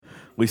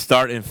We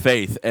start in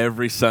faith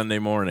every Sunday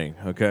morning,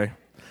 okay?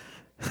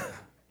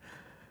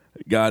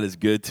 God is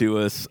good to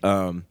us.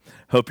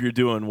 Hope you're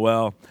doing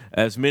well.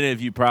 As many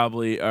of you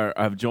probably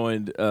have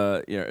joined,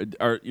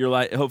 you're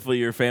like, hopefully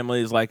your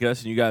family is like us,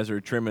 and you guys are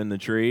trimming the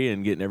tree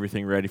and getting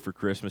everything ready for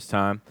Christmas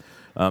time.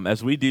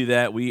 As we do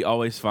that, we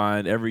always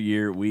find every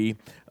year we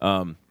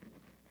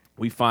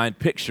find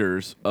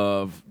pictures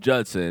of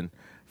Judson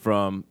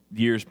from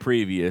years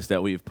previous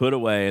that we've put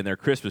away, and they're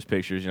Christmas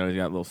pictures. You know, he's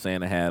got a little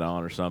Santa hat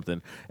on or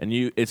something. And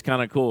it's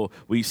kind of cool.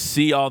 We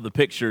see all the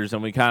pictures,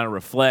 and we kind of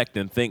reflect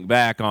and think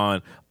back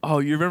on, oh,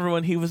 you remember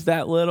when he was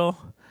that little?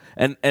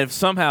 And if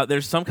somehow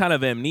there's some kind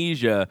of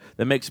amnesia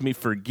that makes me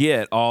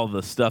forget all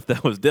the stuff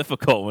that was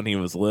difficult when he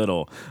was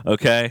little,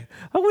 okay?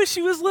 I wish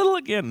he was little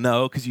again.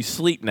 No, because you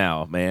sleep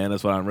now, man.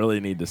 That's what I really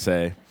need to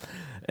say.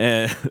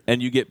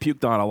 And you get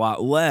puked on a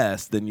lot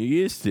less than you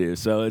used to,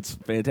 so it's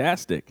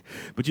fantastic.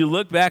 But you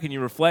look back and you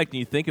reflect and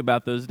you think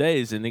about those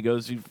days, and it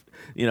goes,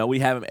 we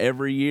have him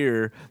every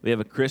year. We have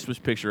a Christmas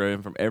picture of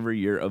him from every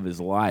year of his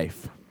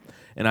life.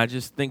 And I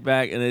just think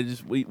back,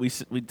 and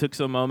we took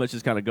some moments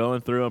just kind of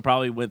going through and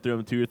probably went through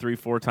them 2 or 3,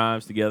 4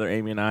 times together,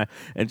 Amy and I,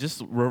 and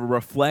just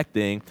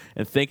reflecting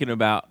and thinking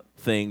about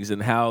things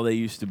and how they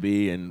used to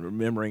be and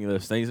remembering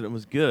those things, and it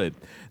was good.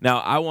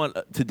 Now,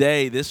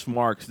 today, this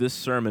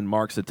sermon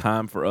marks a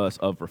time for us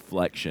of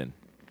reflection.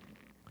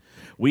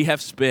 We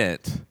have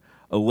spent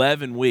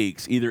 11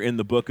 weeks either in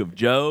the book of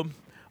Job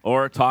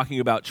or talking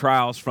about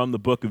trials from the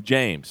book of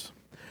James.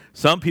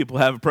 Some people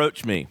have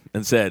approached me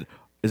and said,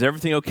 is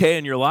everything okay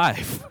in your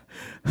life?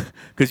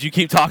 Because you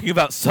keep talking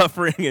about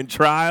suffering and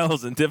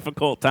trials and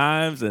difficult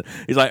times. And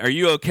he's like, are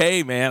you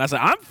okay, man? I said,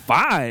 I'm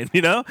fine,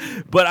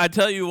 But I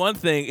tell you one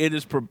thing, it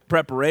is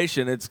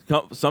preparation.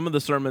 Some of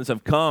the sermons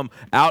have come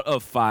out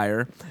of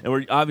fire.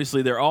 And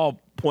obviously they're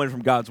all pointed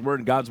from God's Word.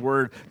 And God's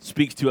Word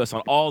speaks to us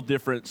on all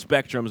different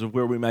spectrums of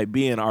where we might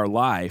be in our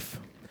life.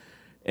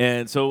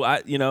 And so,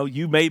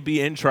 you may be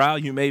in trial,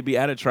 you may be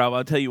at a trial. But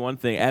I'll tell you one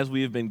thing, as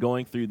we have been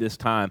going through this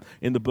time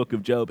in the book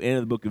of Job and in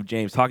the book of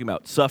James, talking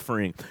about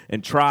suffering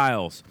and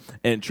trials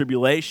and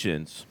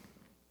tribulations,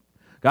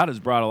 God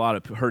has brought a lot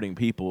of hurting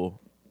people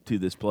to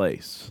this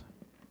place.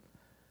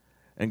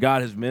 And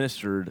God has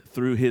ministered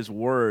through His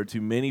Word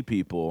to many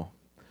people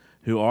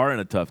who are in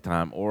a tough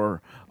time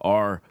or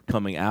are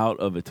coming out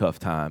of a tough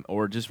time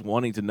or just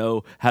wanting to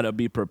know how to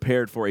be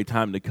prepared for a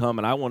time to come.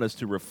 And I want us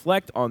to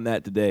reflect on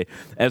that today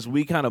as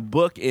we kind of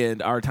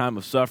bookend our time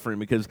of suffering,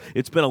 because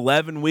it's been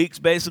 11 weeks,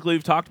 basically,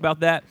 we've talked about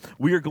that.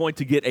 We are going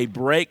to get a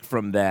break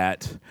from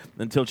that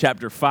until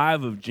chapter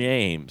 5 of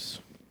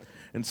James.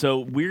 And so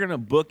we're going to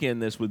bookend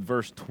this with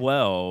verse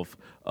 12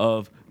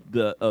 of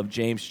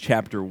James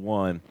chapter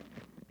 1.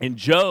 In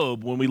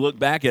Job, when we look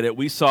back at it,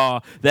 we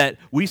saw in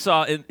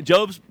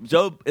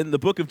Job in the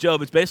book of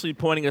Job, it's basically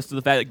pointing us to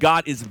the fact that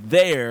God is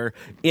there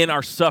in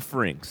our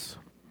sufferings.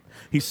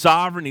 He's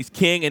sovereign, He's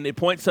king, and it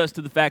points us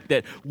to the fact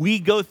that we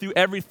go through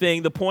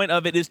everything. The point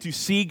of it is to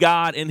see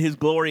God in His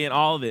glory in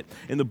all of it.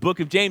 In the book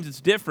of James, it's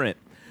different.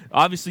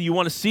 Obviously, you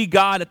want to see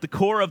God at the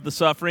core of the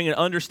suffering and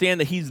understand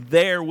that He's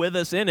there with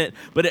us in it,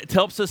 but it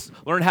helps us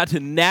learn how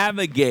to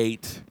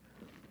navigate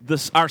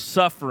our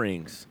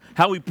sufferings.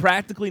 How we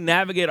practically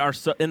navigate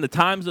in the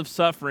times of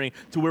suffering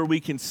to where we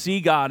can see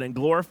God and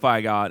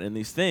glorify God in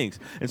these things.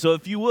 And so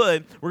if you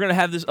would, we're going to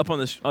have this up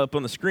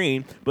on the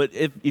screen, but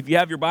if you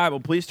have your Bible,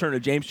 please turn to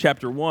James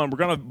chapter 1. We're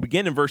going to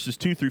begin in verses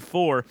 2 through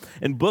 4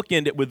 and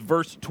bookend it with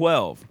verse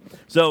 12.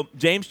 So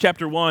James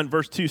chapter 1,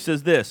 verse 2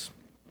 says this: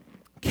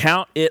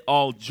 "Count it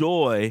all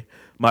joy,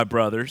 my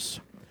brothers,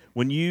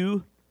 when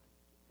you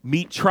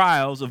meet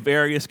trials of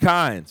various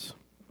kinds.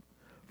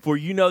 For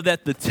you know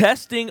that the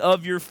testing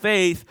of your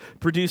faith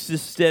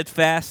produces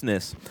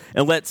steadfastness,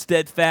 and let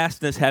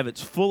steadfastness have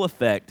its full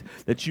effect,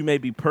 that you may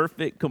be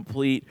perfect,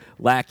 complete,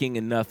 lacking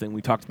in nothing."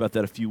 We talked about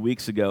that a few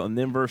weeks ago. And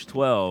then verse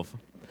 12.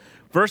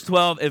 Verse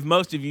 12, if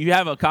most of you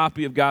have a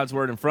copy of God's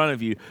Word in front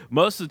of you,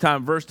 most of the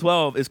time verse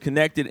 12 is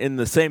connected in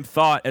the same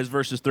thought as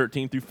verses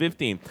 13 through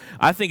 15.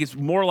 I think it's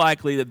more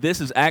likely that this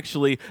is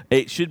actually,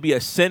 it should be a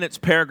sentence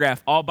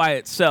paragraph all by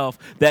itself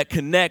that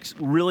connects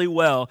really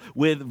well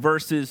with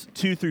verses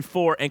 2 through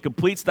 4 and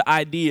completes the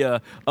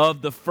idea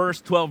of the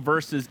first 12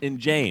 verses in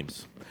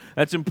James.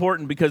 That's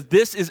important because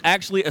this is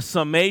actually a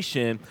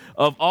summation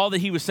of all that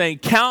he was saying.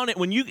 Count it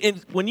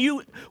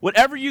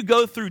whenever you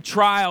go through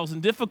trials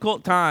and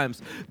difficult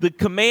times, the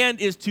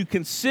command is to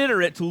consider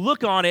it, to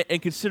look on it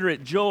and consider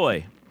it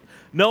joy.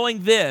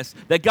 Knowing this,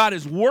 that God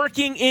is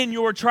working in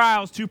your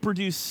trials to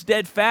produce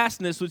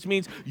steadfastness, which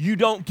means you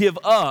don't give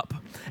up.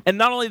 And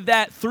not only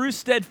that, through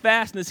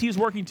steadfastness, He's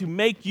working to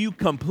make you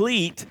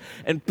complete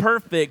and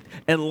perfect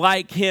and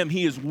like Him.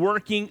 He is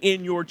working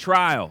in your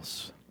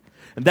trials.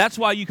 And that's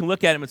why you can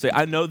look at Him and say,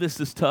 I know this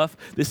is tough,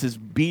 this is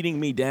beating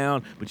me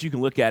down, but you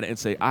can look at it and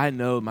say, I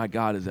know my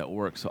God is at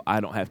work, so I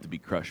don't have to be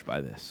crushed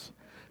by this.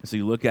 And so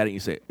you look at it and you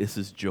say, this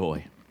is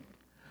joy.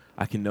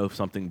 I can know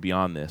something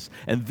beyond this.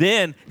 And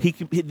then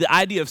the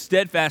idea of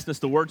steadfastness,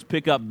 the words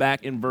pick up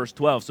back in verse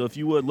 12. So if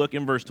you would look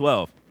in verse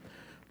 12.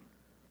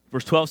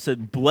 Verse 12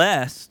 said,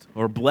 blessed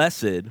or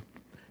blessed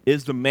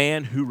is the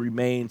man who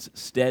remains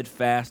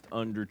steadfast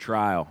under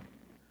trial.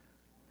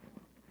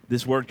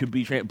 This word could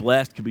be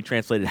blessed, could be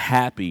translated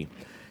happy.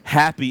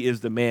 Happy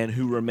is the man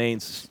who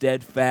remains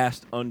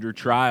steadfast under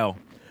trial.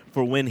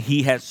 For when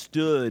he has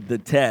stood the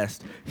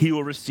test, he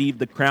will receive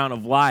the crown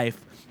of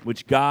life,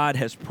 which God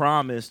has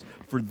promised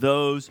for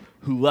those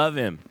who love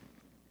him.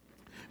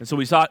 And so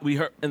we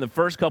heard in the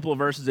first couple of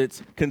verses,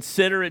 it's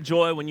consider it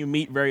joy when you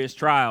meet various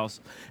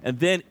trials. And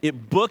then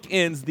it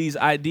bookends these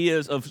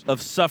ideas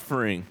of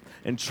suffering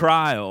and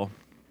trial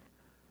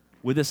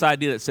with this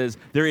idea that says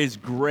there is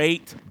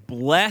great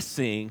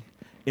blessing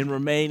in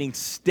remaining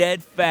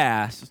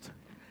steadfast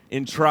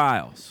in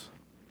trials.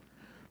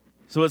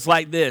 So it's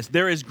like this.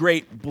 There is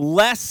great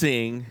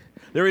blessing.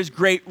 There is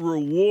great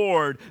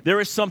reward.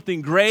 There is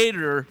something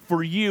greater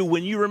for you.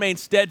 When you remain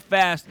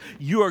steadfast,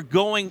 you are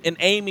going and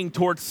aiming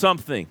towards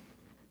something.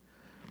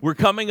 We're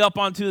coming up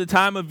onto the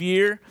time of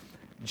year.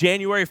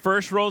 January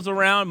 1st rolls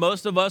around.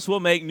 Most of us will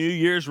make New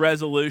Year's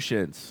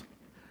resolutions.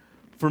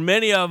 For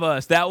many of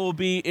us, that will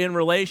be in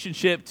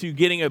relationship to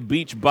getting a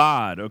beach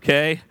bod,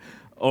 okay?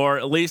 Or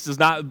at least does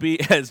not be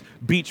as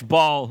beach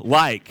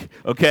ball-like,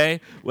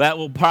 okay? That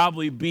will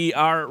probably be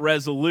our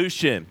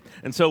resolution.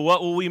 And so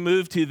what will we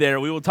move to there?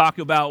 We will talk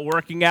about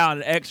working out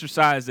and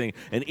exercising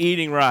and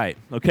eating right,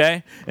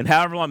 okay? And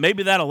however long,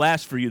 maybe that'll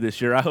last for you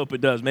this year. I hope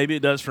it does. Maybe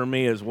it does for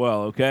me as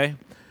well, okay?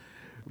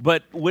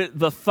 But with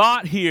the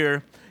thought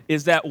here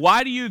is that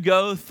why do you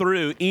go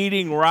through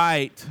eating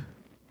right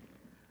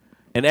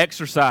and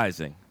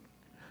exercising?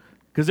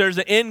 Because there's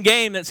an end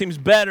game that seems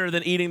better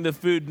than eating the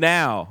food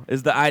now,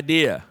 is the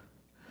idea.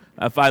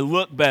 If I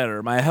look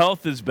better, my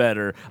health is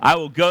better, I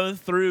will go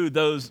through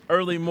those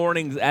early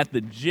mornings at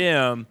the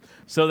gym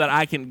so that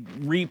I can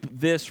reap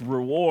this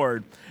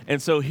reward.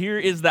 And so here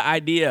is the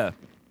idea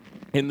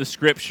in the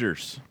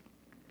scriptures,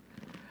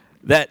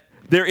 that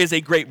there is a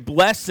great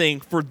blessing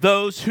for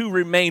those who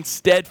remain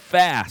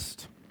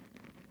steadfast,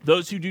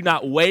 those who do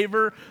not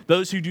waver,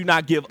 those who do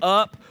not give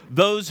up,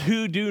 those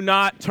who do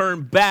not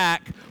turn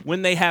back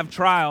when they have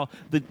trial.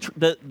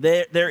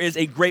 There is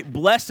a great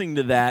blessing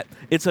to that.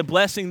 It's a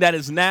blessing that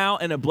is now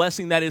and a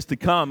blessing that is to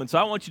come. And so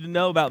I want you to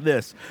know about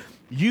this.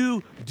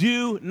 You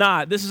do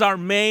not, this is our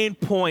main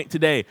point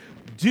today,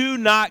 do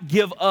not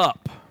give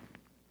up.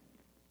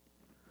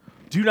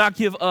 Do not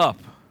give up.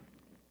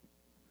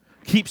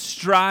 Keep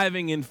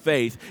striving in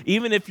faith,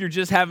 even if you're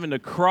just having to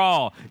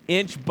crawl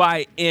inch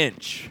by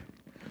inch.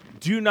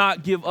 Do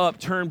not give up.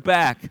 Turn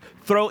back.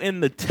 Throw in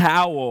the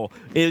towel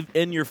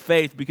in your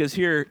faith, because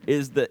here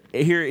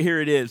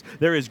it is.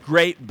 There is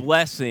great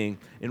blessing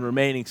in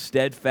remaining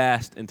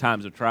steadfast in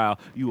times of trial.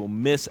 You will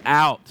miss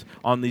out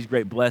on these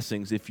great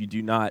blessings if you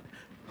do not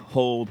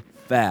hold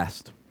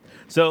fast.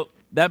 So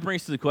that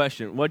brings to the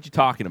question, what are you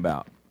talking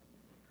about?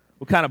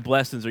 What kind of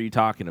blessings are you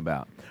talking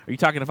about? Are you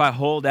talking if I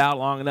hold out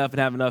long enough and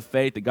have enough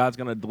faith that God's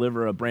going to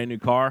deliver a brand new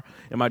car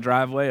in my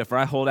driveway? If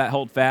I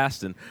hold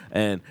fast and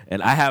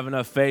I have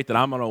enough faith that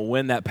I'm going to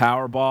win that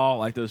Powerball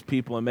like those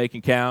people in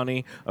Macon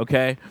County,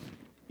 okay?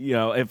 You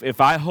know,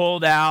 if I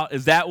hold out,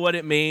 is that what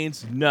it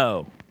means?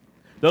 No.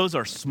 Those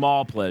are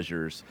small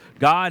pleasures.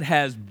 God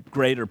has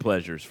greater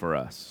pleasures for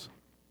us.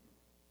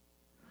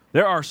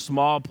 There are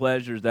small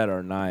pleasures that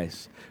are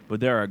nice, but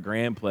there are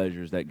grand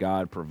pleasures that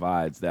God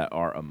provides that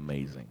are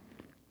amazing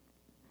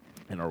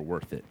and are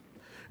worth it.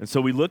 And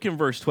so we look in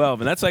verse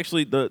 12, and that's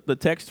actually the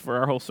text for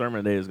our whole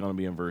sermon today is going to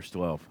be in verse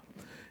 12.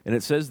 And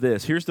it says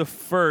this. Here's the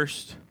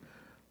first.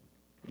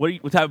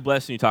 What type of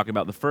blessing are you talking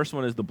about? The first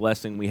one is the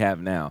blessing we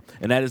have now,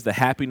 and that is the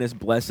happiness,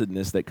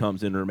 blessedness that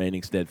comes in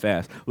remaining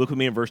steadfast. Look with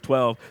me in verse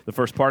 12. The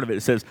first part of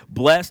it says,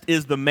 blessed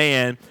is the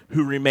man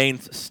who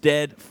remains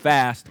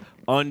steadfast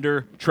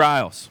under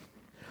trials.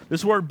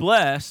 This word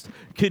blessed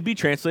could be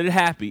translated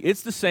happy.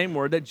 It's the same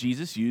word that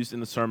Jesus used in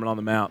the Sermon on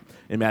the Mount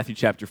in Matthew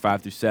chapter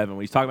 5 through 7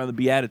 when he's talking about the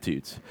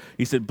Beatitudes.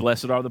 He said,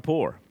 blessed are the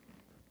poor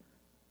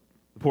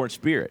in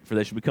spirit, for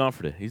they shall be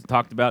comforted. He's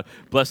talked about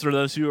blessed are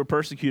those who are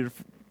persecuted,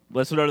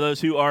 blessed are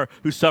those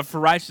who suffer for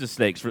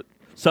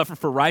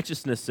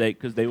righteousness' sake,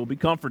 because they will be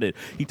comforted.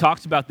 He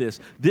talks about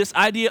this. This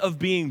idea of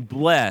being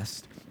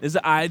blessed is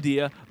the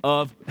idea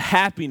of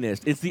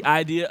happiness. It's the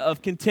idea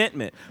of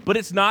contentment. But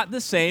it's not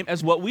the same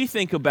as what we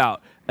think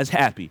about as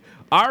happy.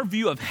 Our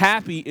view of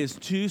happy is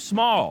too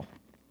small.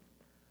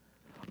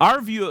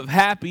 Our view of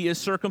happy is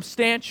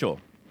circumstantial.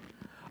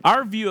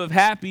 Our view of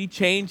happy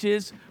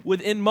changes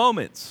within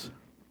moments.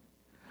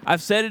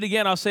 I've said it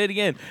again, I'll say it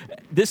again.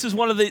 This is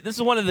one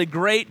of the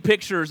great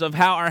pictures of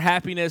how our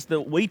happiness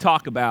that we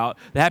talk about,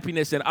 the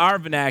happiness in our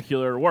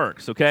vernacular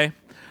works, okay?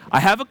 I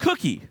have a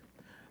cookie,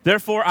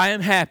 therefore I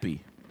am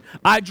happy.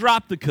 I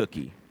dropped the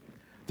cookie.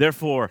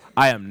 Therefore,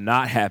 I am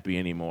not happy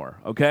anymore,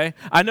 okay?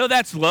 I know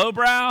that's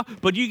lowbrow,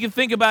 but you can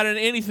think about it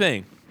in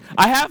anything.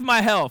 I have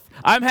my health.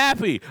 I'm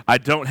happy. I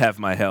don't have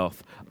my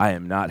health. I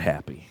am not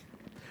happy.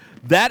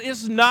 That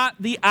is not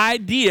the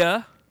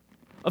idea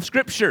of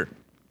Scripture.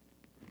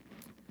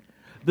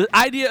 The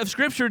idea of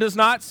Scripture does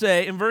not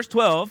say, in verse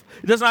 12,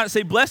 it does not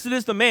say, blessed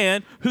is the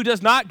man who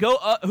does not go,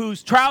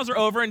 whose trials are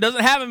over and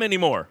doesn't have them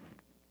anymore.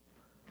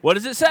 What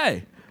does it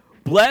say?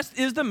 Blessed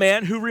is the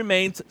man who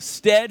remains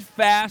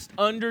steadfast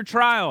under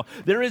trial.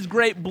 There is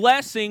great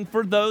blessing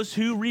for those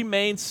who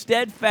remain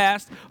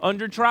steadfast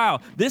under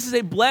trial. This is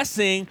a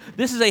blessing,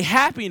 this is a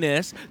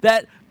happiness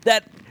that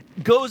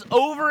goes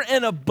over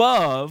and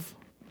above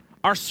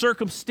our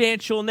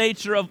circumstantial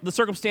nature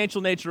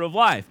of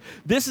life.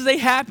 This is a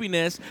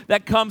happiness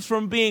that comes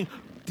from being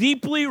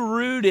deeply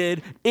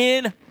rooted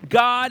in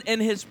God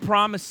and his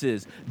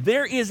promises.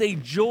 There is a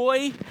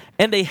joy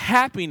and a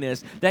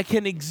happiness that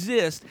can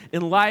exist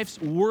in life's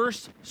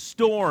worst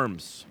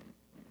storms.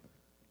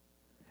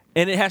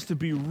 And it has to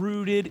be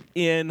rooted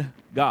in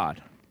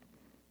God.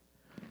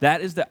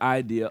 That is the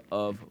idea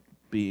of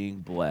being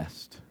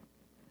blessed.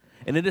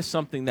 And it is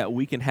something that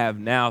we can have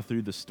now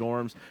through the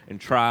storms and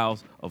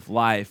trials of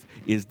life,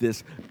 is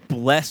this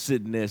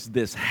blessedness,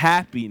 this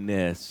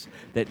happiness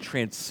that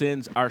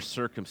transcends our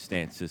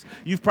circumstances.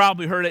 You've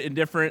probably heard it in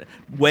different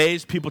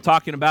ways, people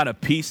talking about a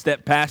peace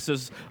that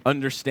passes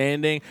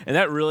understanding, and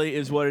that really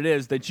is what it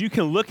is, that you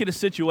can look at a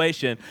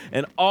situation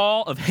and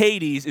all of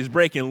Hades is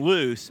breaking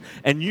loose,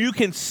 and you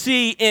can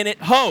see in it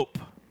hope.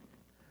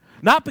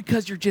 Not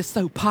because you're just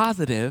so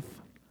positive.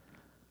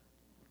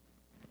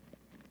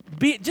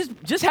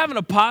 Just having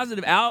a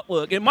positive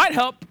outlook, it might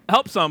help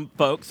some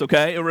folks,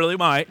 okay? It really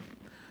might.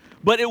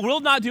 But it will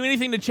not do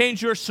anything to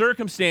change your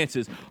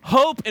circumstances.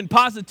 Hope and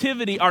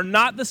positivity are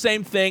not the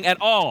same thing at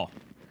all.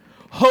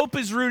 Hope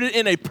is rooted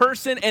in a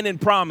person and in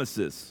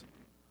promises.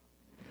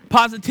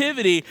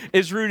 Positivity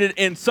is rooted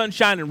in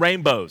sunshine and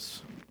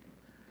rainbows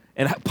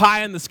and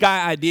pie in the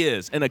sky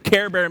ideas and a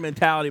Care Bear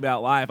mentality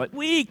about life. Like,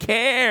 we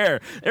care.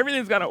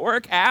 Everything's going to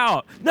work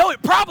out. No,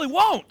 it probably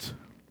won't.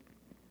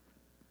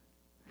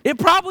 It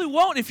probably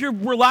won't if you're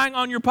relying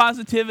on your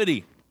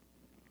positivity.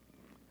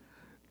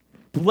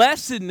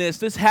 Blessedness,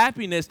 this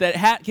happiness that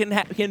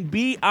can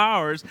be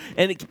ours,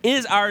 and it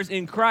is ours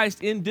in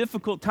Christ in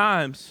difficult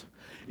times,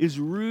 is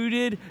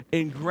rooted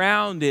and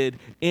grounded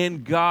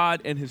in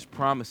God and his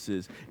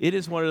promises. It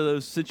is one of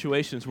those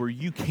situations where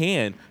you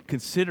can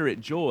consider it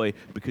joy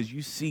because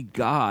you see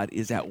God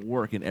is at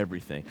work in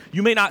everything.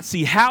 You may not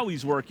see how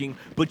he's working,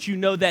 but you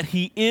know that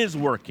he is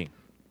working.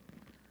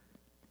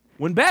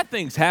 When bad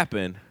things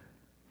happen,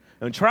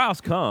 when trials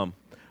come,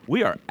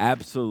 we are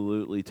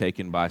absolutely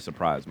taken by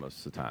surprise most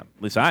of the time.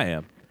 At least I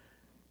am.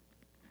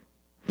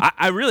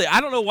 I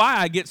don't know why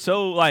I get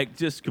so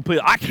just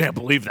completely, I can't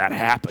believe that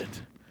happened.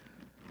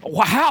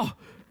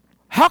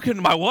 How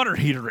can my water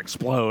heater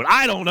explode?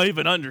 I don't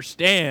even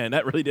understand.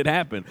 That really did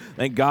happen.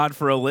 Thank God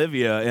for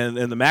Olivia and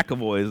the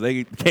McAvoys.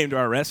 They came to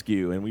our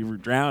rescue, and we were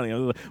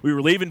drowning. We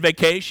were leaving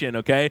vacation,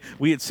 okay?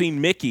 We had seen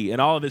Mickey and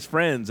all of his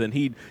friends, and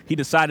he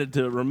decided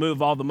to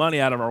remove all the money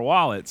out of our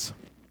wallets.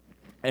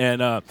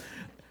 And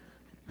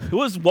it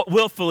was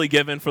willfully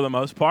given for the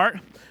most part.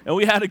 And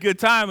we had a good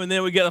time. And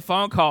then we get a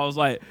phone call. It was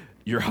like,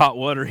 your hot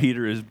water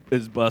heater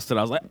is busted.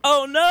 I was like,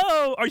 oh,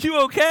 no, are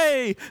you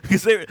okay?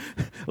 Because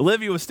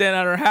Olivia was standing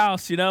at her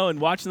house, and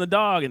watching the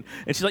dog. And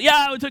she's like,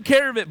 yeah, we took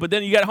care of it. But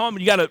then you got home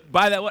and you got to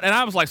buy that one. And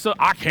I was like, so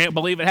I can't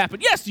believe it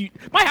happened. Yes,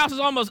 my house is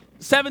almost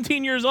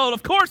 17 years old.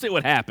 Of course it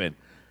would happen.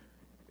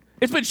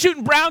 It's been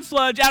shooting brown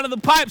sludge out of the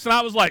pipes. And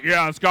I was like,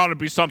 yeah, it's got to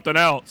be something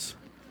else.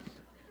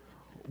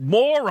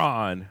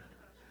 Moron.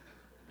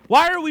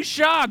 Why are we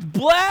shocked?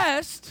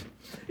 Blessed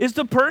is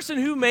the person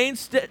who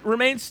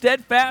remains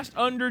steadfast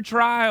under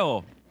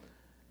trial.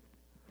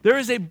 There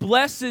is a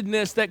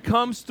blessedness that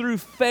comes through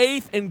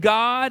faith in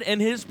God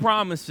and his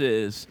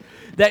promises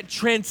that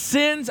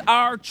transcends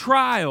our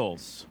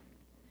trials.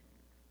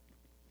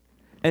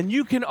 And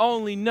you can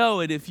only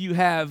know it if you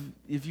have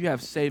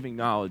saving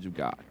knowledge of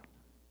God.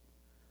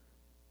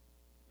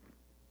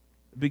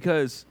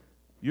 Because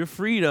your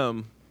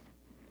freedom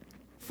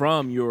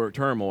from your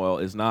turmoil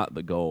is not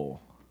the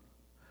goal.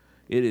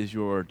 It is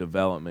your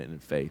development in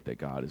faith that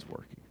God is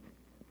working.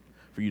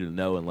 For you to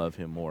know and love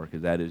him more,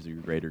 because that is your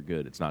greater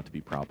good. It's not to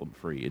be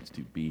problem-free. It's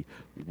to be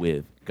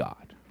with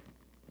God.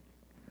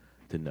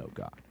 To know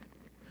God.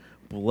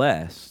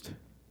 Blessed.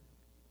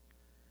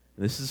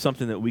 This is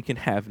something that we can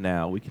have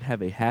now. We can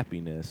have a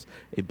happiness,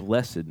 a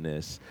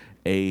blessedness,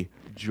 a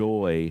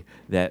joy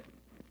that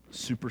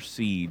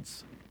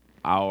supersedes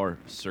our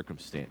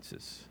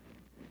circumstances.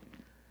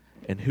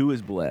 And who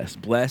is blessed?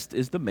 Blessed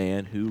is the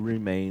man who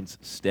remains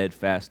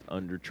steadfast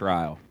under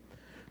trial.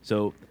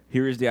 So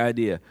here is the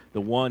idea.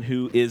 The one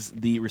who is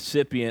the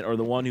recipient or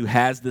the one who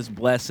has this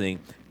blessing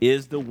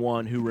is the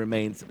one who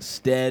remains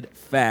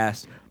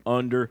steadfast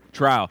under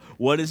trial.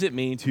 What does it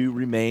mean to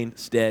remain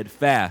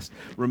steadfast?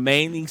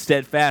 Remaining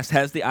steadfast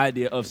has the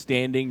idea of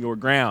standing your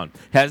ground,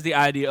 has the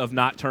idea of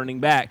not turning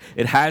back.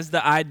 It has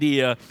the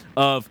idea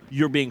of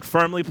you're being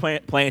firmly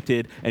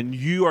planted and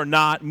you are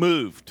not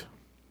moved.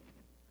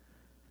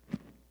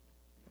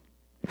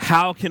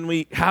 How can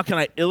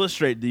I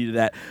illustrate to you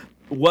that?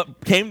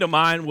 What came to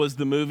mind was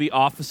the movie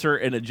Officer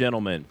and a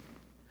Gentleman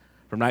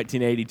from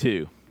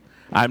 1982.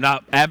 I'm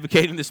not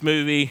advocating this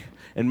movie,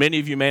 and many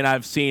of you may not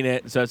have seen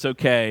it, so it's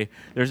okay.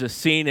 There's a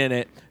scene in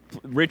it.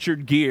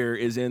 Richard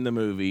Gere is in the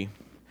movie,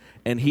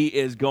 and he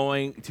is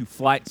going to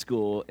flight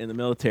school in the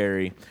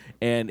military,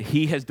 and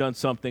he has done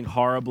something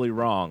horribly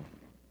wrong.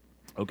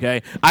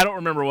 Okay? I don't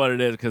remember what it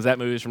is because that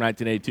movie is from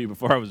 1982,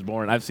 before I was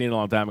born. I've seen it a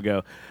long time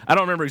ago. I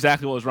don't remember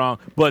exactly what was wrong,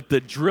 but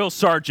the drill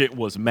sergeant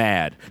was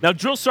mad. Now,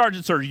 drill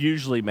sergeants are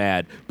usually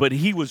mad, but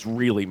he was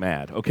really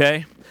mad,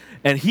 okay?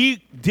 And he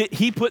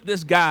put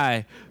this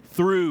guy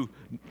through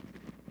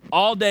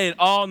all day and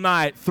all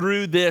night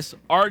through this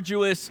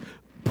arduous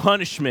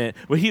punishment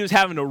where he was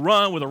having to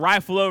run with a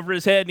rifle over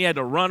his head, and he had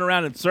to run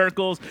around in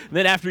circles. And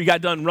then after he got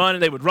done running,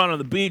 they would run on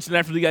the beach, and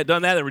after they got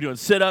done that, they were doing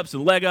sit-ups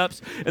and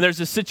leg-ups. And there's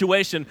this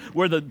situation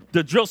where the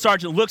drill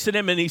sergeant looks at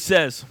him and he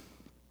says,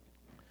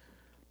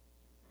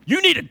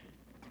 you need to,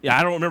 yeah,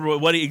 I don't remember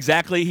what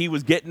exactly he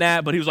was getting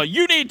at, but he was like,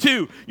 you need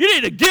to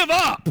give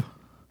up.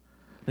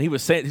 And he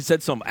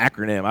said some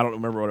acronym, I don't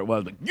remember what it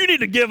was, but you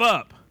need to give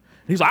up.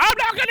 He's like, I'm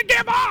not going to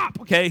give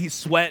up. Okay, he's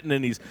sweating,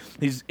 and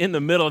he's in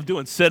the middle of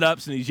doing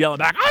sit-ups, and he's yelling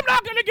back, I'm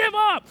not going to give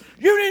up.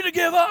 You need to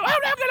give up. I'm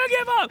not going to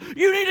give up.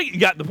 You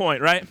got the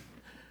point, right?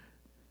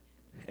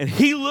 And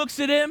he looks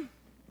at him,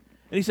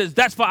 and he says,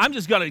 that's fine.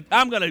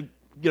 I'm going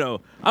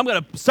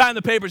to sign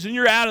the papers, and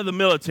you're out of the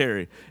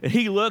military. And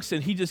he looks,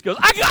 and he just goes,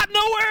 I got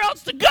nowhere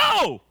else to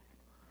go.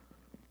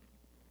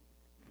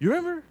 You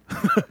remember?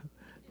 If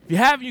you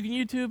haven't, you can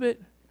YouTube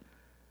it.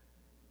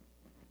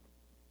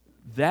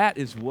 That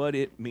is what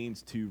it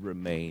means to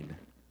remain.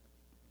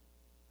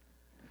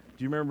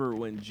 Do you remember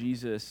when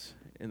Jesus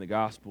in the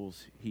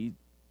Gospels, he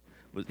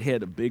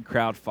had a big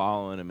crowd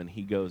following him, and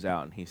he goes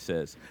out and he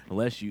says,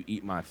 unless you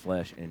eat my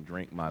flesh and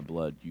drink my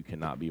blood, you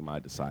cannot be my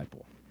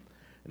disciple.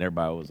 And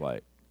everybody was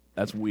like,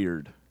 that's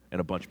weird.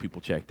 And a bunch of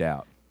people checked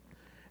out.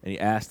 And he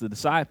asked the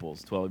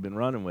disciples, 12 he'd been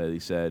running with, he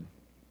said,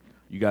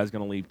 you guys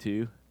going to leave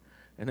too?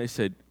 And they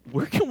said,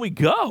 where can we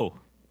go?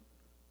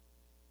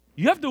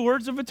 You have the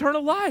words of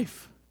eternal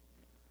life.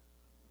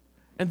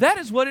 And that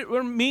is what it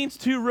means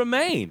to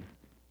remain,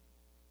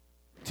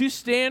 to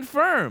stand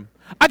firm.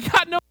 I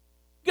got nowhere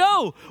to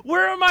go.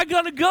 Where am I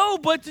going to go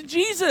but to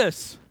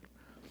Jesus?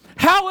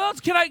 How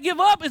else can I give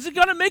up? Is it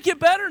going to make it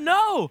better?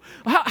 No.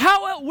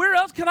 Where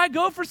else can I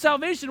go for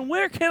salvation?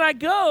 Where can I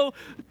go?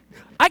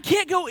 I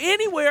can't go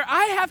anywhere.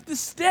 I have to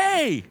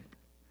stay.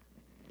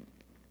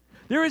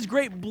 There is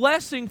great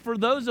blessing for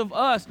those of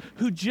us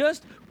who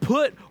just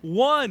put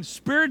one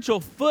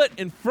spiritual foot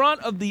in front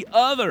of the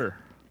other.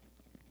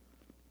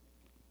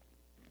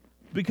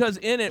 Because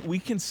in it, we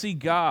can see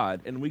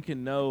God and we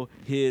can know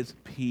his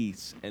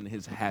peace and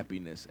his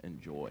happiness and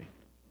joy.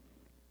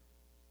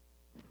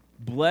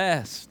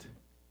 Blessed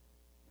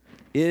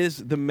is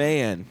the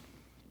man,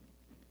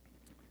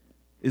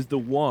 blessed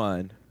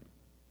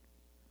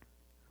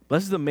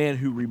is the man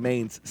who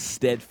remains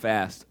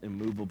steadfast,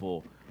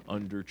 immovable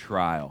under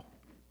trial.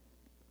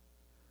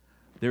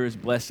 There is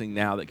blessing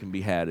now that can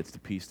be had. It's the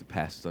peace that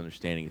passes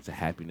understanding. It's a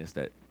happiness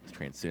that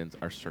transcends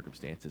our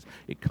circumstances.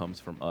 It comes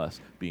from us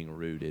being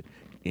rooted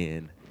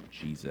in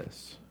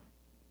Jesus.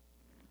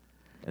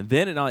 And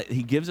then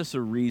he gives us a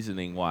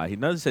reasoning why. He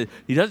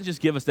doesn't just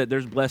give us that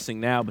there's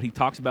blessing now, but he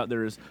talks about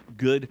there is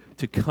good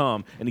to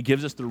come. And he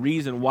gives us the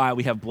reason why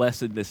we have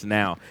blessedness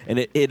now. And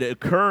it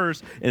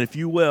occurs, and if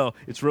you will,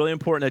 it's really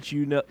important that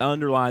you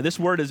underline. This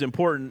word is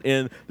important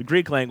in the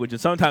Greek language, and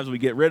sometimes we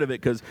get rid of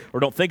it or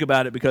don't think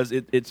about it because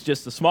it's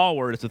just a small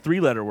word. It's a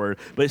 3-letter word.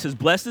 But it says,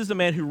 blessed is the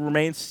man who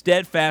remains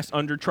steadfast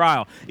under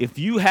trial. If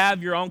you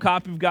have your own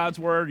copy of God's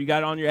word, you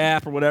got it on your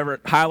app or whatever,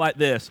 highlight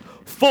this.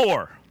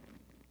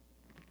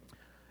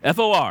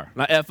 F-O-R,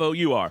 not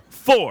F-O-U-R.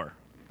 For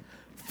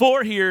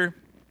here,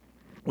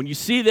 when you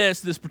see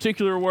this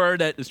particular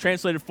word that is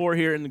translated for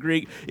here in the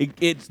Greek,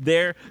 it's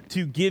there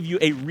to give you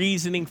a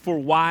reasoning for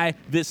why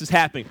this is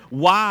happening.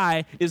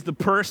 Why is the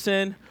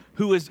person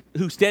who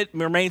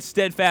remains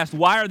steadfast,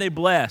 why are they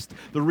blessed?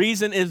 The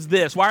reason is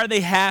this. Why are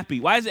they happy?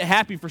 Why is it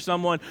happy for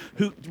someone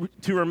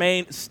to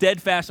remain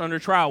steadfast under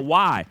trial?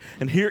 Why?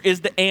 And here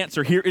is the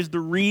answer. Here is the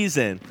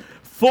reason.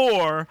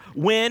 For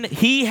when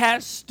he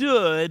has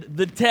stood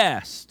the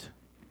test,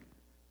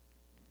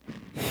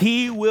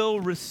 he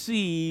will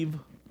receive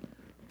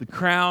the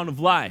crown of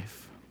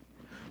life.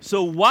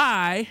 So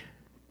why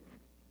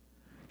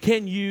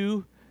can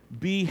you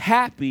be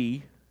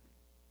happy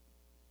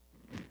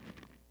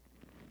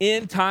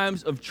in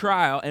times of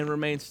trial and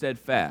remain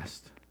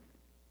steadfast?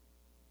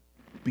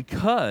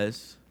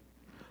 Because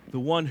the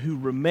one who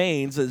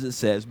remains, as it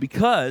says,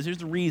 because, here's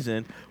the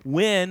reason,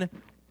 when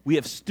we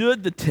have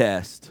stood the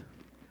test,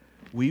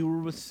 we will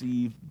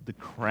receive the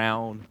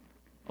crown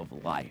of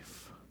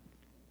life.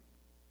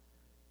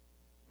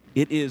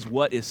 It is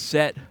what is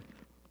set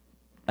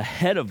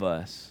ahead of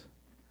us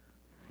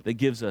that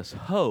gives us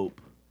hope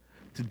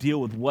to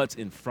deal with what's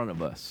in front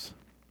of us.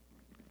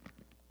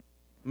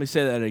 Let me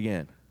say that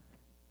again.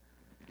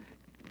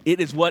 It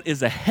is what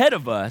is ahead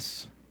of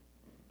us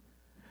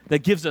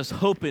that gives us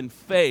hope and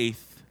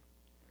faith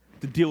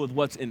to deal with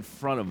what's in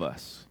front of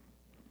us.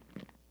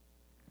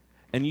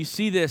 And you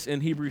see this in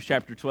Hebrews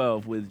chapter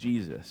 12 with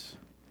Jesus.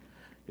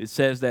 It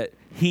says that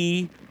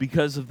he,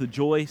 because of the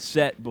joy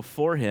set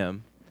before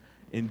him,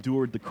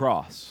 endured the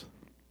cross.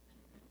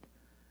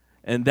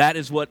 And that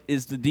is what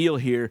is the deal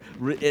here.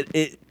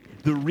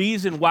 the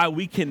reason why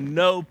we can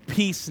know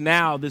peace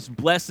now, this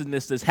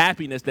blessedness, this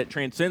happiness that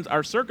transcends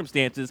our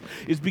circumstances,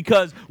 is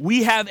because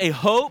we have a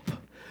hope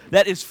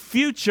that is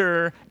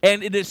future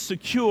and it is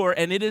secure,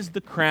 and it is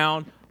the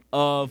crown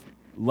of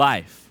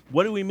life.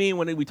 What do we mean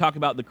when we talk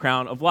about the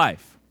crown of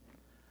life?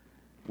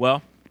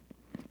 Well,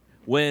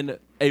 when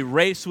a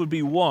race would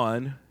be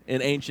won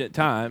in ancient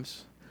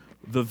times,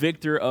 the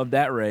victor of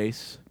that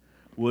race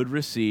would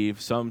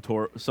receive some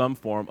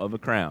form of a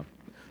crown.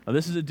 Now,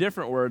 this is a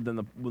different word than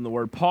the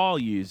word Paul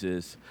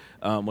uses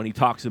when he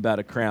talks about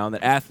a crown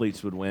that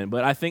athletes would win,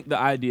 but I think the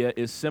idea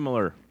is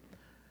similar.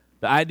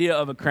 The idea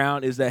of a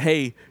crown is that,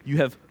 hey, you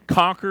have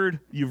conquered,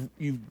 you've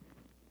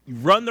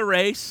run the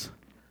race,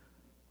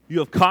 you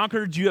have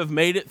conquered, you have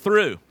made it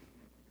through.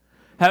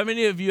 How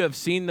many of you have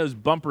seen those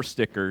bumper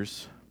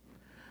stickers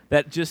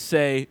that just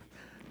say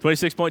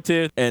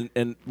 26.2,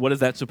 and what is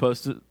that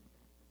supposed to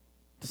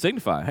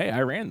signify? Hey,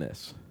 I ran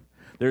this.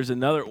 There's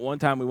one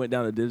time we went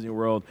down to Disney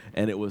World,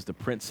 and it was the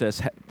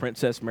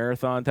Princess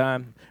Marathon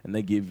time, and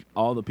they give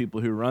all the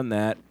people who run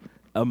that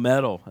a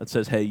medal that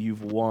says, hey,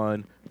 you've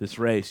won this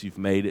race, you've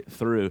made it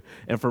through.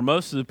 And for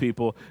most of the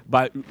people,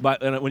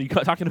 and when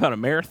you're talking about a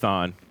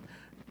marathon,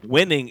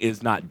 winning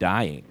is not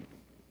dying,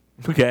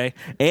 okay?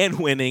 And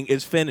winning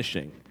is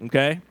finishing,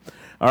 okay?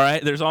 All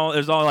right, there's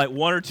only like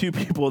one or two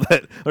people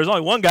there's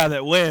only one guy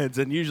that wins,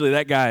 and usually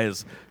that guy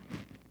is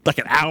like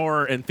an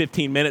hour and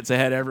 15 minutes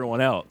ahead of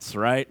everyone else,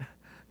 right?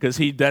 Because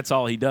that's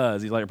all he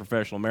does. He's like a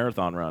professional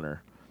marathon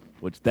runner,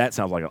 which that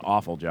sounds like an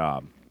awful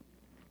job.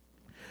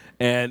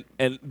 And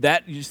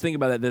that, you just think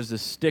about that, there's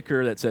this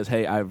sticker that says,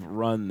 hey, I've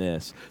run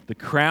this. The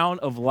crown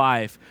of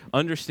life,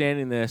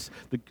 understanding this,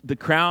 the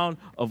crown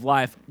of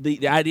life,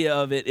 the idea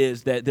of it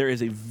is that there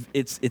is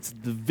it's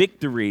the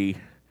victory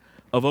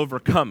of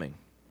overcoming.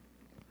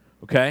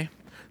 Okay?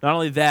 Not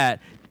only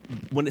that,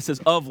 when it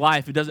says of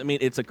life, it doesn't mean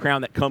it's a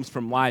crown that comes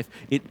from life.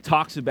 It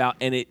talks about,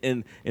 and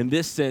in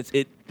this sense,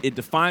 it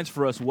defines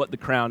for us what the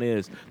crown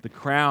is. The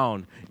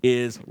crown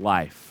is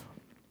life.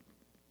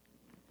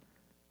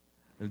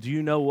 And do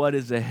you know what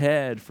is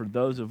ahead for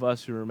those of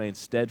us who remain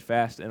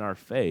steadfast in our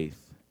faith?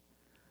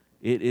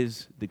 It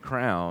is the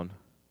crown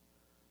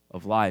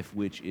of life,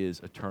 which is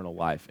eternal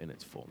life in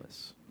its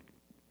fullness.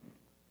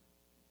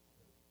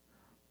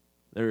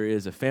 There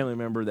is a family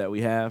member that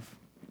we have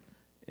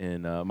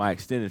in my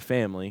extended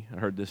family. I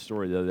heard this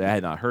story the other day. I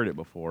had not heard it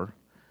before.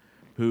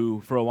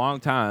 Who, for a long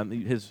time,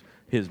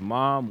 his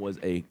mom was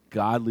a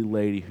godly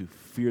lady who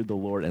feared the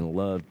Lord and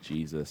loved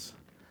Jesus.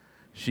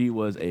 She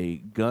was a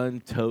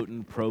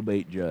gun-toting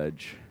probate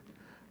judge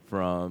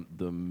from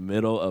the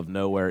middle of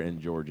nowhere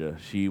in Georgia.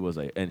 She was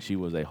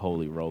a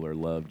holy roller.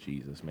 Loved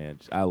Jesus, man.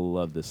 I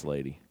love this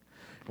lady.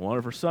 And one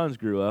of her sons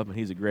grew up, and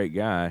he's a great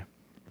guy,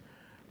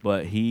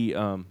 but he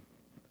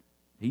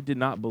did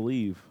not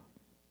believe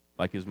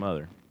like his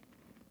mother,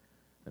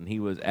 and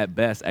he was at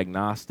best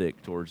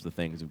agnostic towards the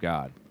things of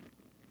God.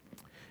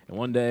 And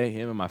one day,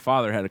 him and my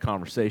father had a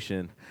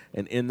conversation,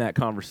 and in that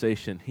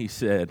conversation, he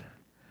said,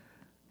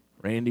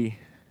 Randy,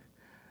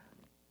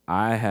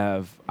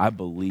 I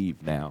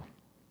believe now.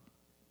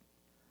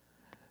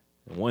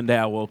 And one day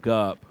I woke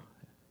up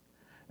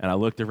and I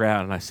looked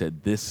around and I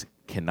said, this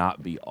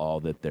cannot be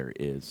all that there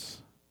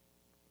is.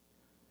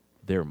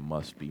 There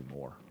must be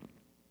more.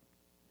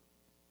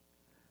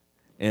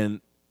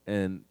 And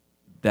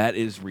that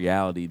is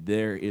reality.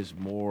 There is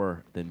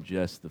more than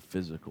just the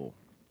physical.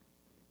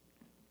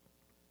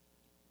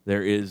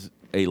 There is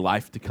a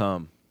life to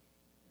come.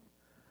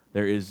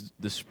 There is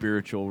the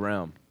spiritual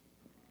realm.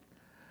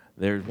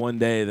 There's one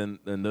day then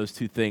those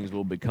two things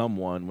will become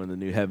one when the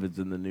new heavens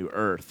and the new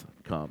earth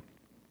come.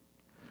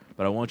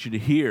 But I want you to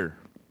hear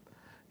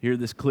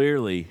this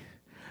clearly,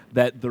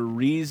 that the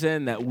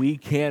reason that we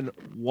can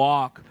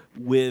walk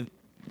with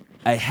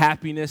a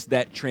happiness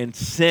that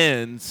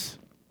transcends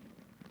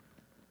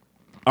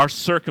our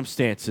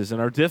circumstances and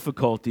our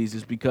difficulties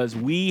is because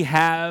we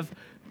have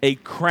a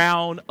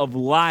crown of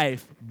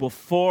life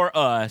before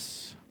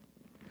us,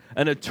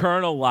 an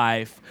eternal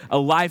life, a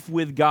life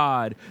with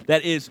God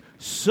that is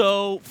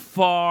so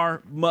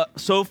far,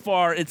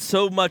 it's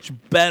so much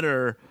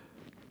better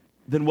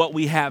than what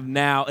we have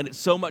now, and it's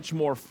so much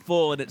more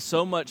full, and it's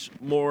so much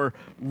more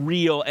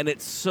real, and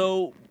it's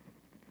so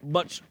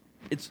much,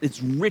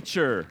 it's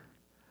richer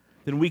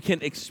than we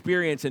can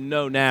experience and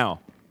know now.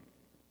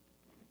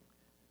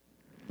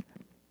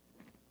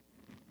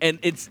 And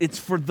it's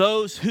for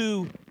those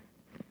who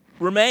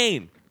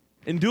remain,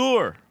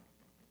 endure.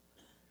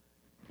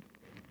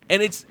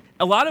 And it's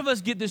a lot of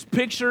us get this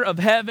picture of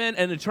heaven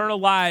and eternal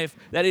life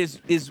that is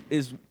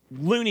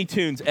Looney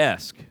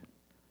Tunes-esque.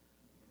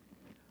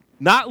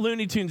 Not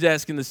Looney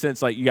Tunes-esque in the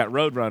sense like you got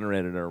Roadrunner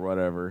in it or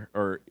whatever,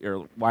 or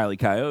Wile E.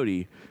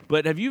 Coyote.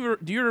 But do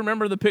you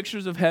remember the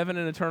pictures of heaven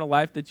and eternal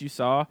life that you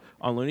saw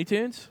on Looney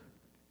Tunes?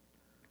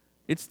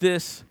 It's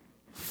this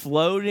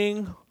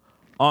floating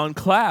on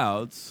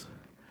clouds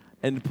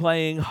and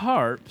playing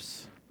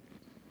harps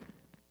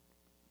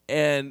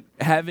and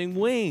having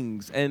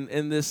wings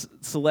and this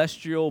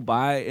celestial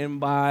by and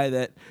by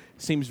that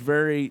seems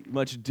very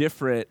much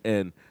different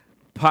and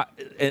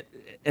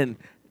and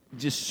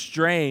just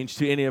strange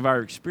to any of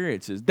our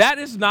experiences. That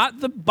is not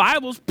the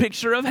Bible's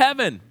picture of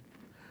heaven.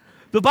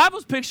 The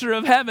Bible's picture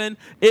of heaven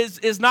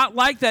is not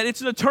like that. It's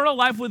an eternal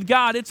life with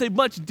God. It's a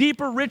much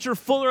deeper, richer,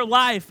 fuller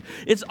life.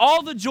 It's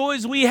all the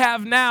joys we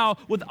have now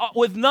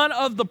with none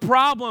of the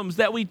problems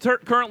that we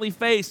currently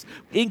face,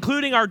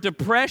 including our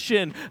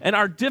depression and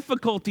our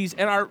difficulties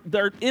and our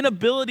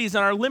inabilities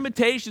and our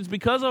limitations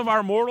because of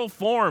our mortal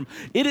form.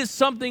 It is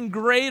something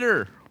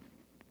greater.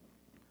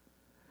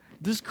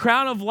 This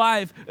crown of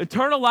life,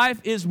 eternal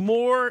life, is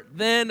more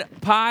than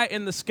pie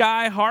in the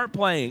sky harp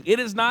playing. It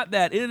is not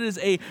that. It is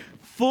a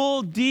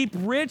full, deep,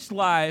 rich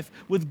life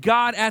with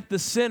God at the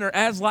center,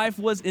 as life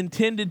was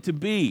intended to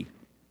be.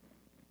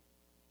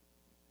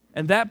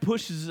 And that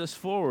pushes us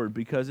forward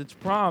because it's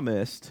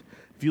promised.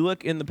 If you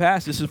look in the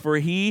past, this is for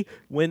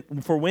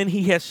when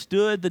he has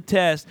stood the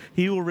test,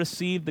 he will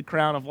receive the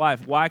crown of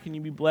life. Why can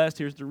you be blessed?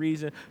 Here's the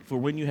reason. For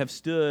when you have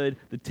stood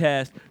the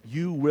test,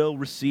 you will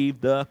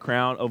receive the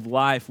crown of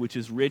life, which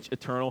is rich,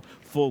 eternal,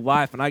 full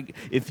life. And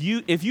if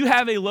you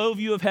have a low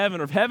view of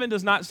heaven, or if heaven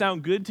does not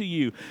sound good to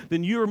you,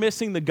 then you are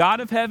missing the God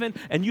of heaven,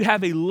 and you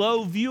have a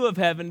low view of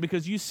heaven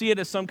because you see it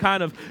as some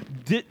kind of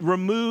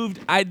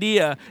removed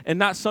idea and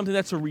not something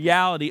that's a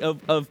reality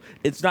of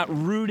it's not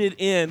rooted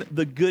in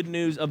the good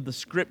news of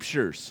the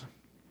Scriptures.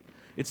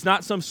 It's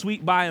not some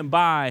sweet by and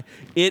by.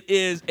 It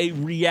is a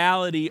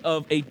reality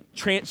of a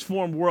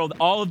transformed world.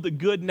 All of the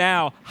good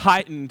now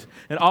heightened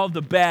and all of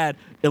the bad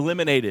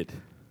eliminated.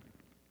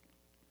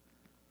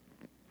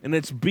 And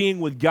it's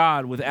being with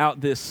God without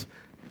this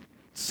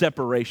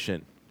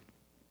separation.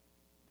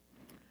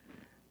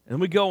 And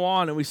we go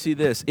on and we see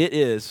this. It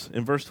is,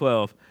 in verse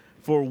 12,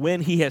 for when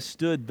he has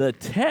stood the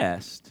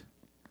test,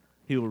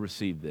 he will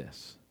receive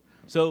this.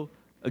 So,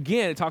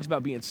 again, it talks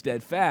about being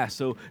steadfast.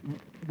 So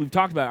we've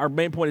talked about it. Our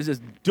main point is this: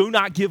 do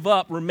not give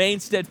up, remain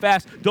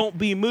steadfast, don't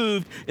be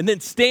moved, and then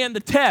stand the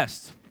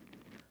test.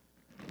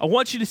 I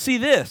want you to see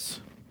this.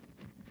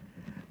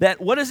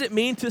 That what does it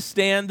mean to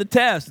stand the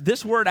test?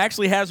 This word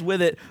actually has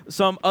with it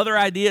some other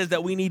ideas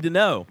that we need to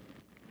know.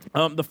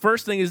 The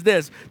first thing is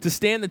this: to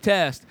stand the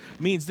test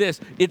means this.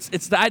 It's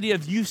the idea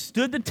of you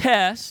stood the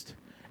test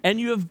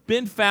and you have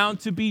been found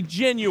to be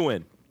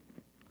genuine.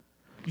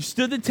 You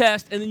stood the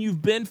test, and then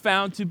you've been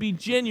found to be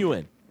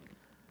genuine.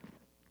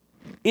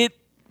 It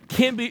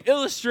can be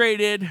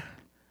illustrated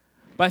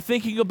by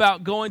thinking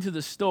about going to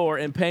the store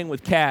and paying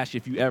with cash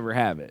if you ever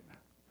have it.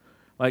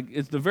 Like,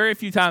 it's the very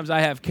few times I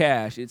have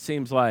cash, it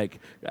seems like,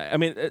 I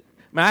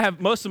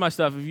have most of my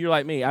stuff, if you're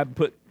like me, I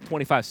put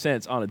 25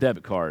 cents on a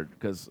debit card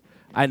because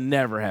I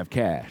never have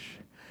cash.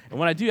 And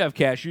when I do have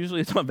cash, usually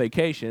it's on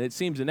vacation. It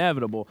seems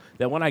inevitable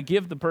that when I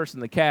give the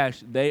person the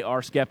cash, they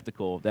are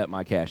skeptical that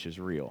my cash is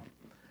real.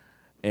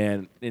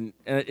 And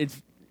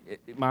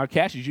my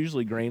cash is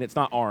usually green. It's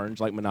not orange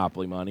like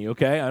Monopoly money,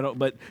 okay?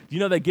 But do you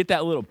know they get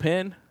that little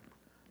pin?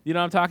 You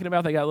know what I'm talking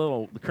about? They got a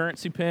little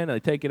currency pin, and they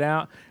take it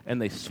out,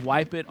 and they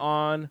swipe it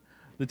on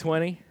the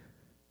 20.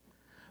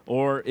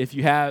 Or if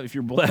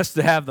you're blessed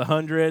to have the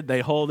 100,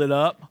 they hold it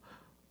up,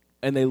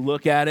 and they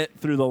look at it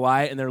through the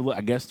light, and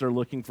I guess they're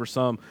looking for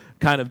some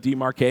kind of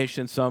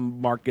demarcation, some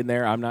mark in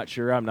there. I'm not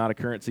sure. I'm not a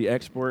currency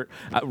expert.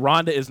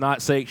 Rhonda is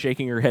not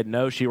shaking her head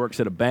no. She works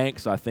at a bank,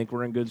 so I think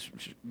we're in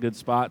good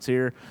spots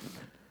here.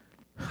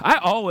 I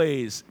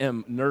always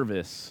am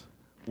nervous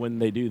when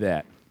they do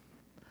that.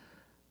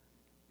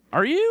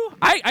 Are you?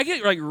 I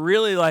get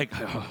really I'm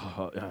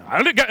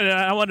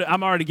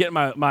already getting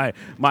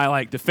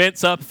my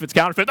defense up if it's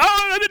counterfeit.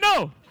 Oh, I didn't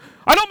know.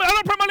 I don't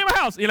put money in my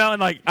house, and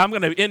I'm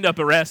going to end up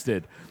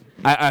arrested.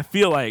 I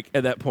feel like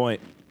at that point.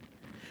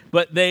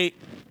 But they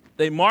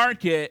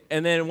mark it,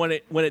 and then when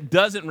it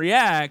doesn't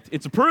react,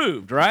 it's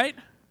approved, right?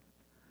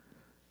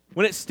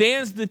 When it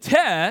stands the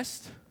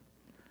test,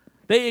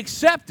 they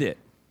accept it.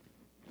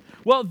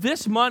 Well,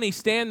 this money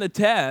stand the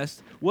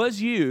test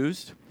was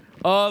used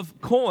of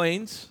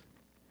coins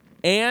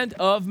and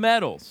of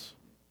metals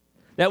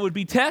that would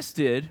be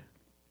tested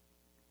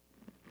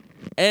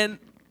and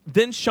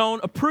then shown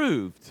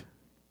approved.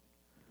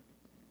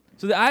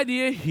 So the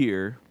idea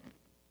here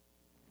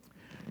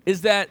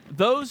is that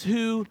those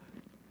who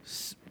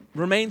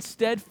remain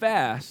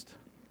steadfast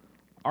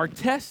are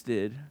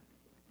tested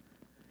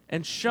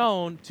and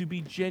shown to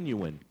be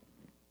genuine.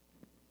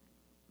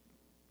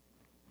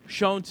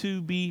 Shown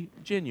to be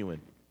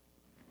genuine.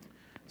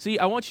 See,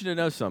 I want you to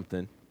know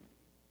something.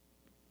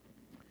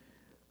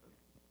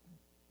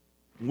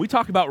 When we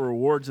talk about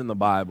rewards in the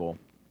Bible,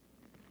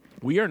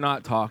 we are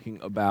not talking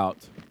about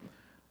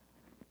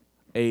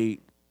a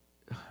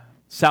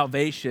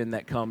salvation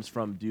that comes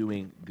from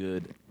doing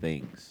good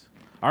things.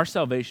 Our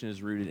salvation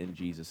is rooted in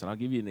Jesus. And I'll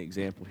give you an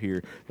example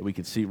here that we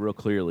can see real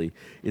clearly,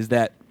 is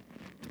that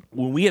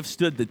when we have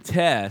stood the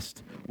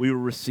test, we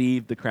will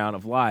receive the crown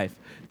of life.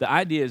 The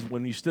idea is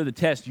when you stood the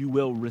test, you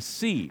will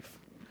receive.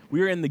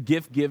 We are in the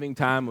gift-giving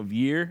time of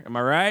year. Am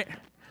I right?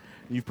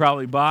 You've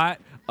probably bought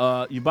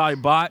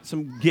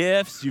some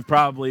gifts. You've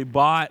probably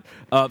bought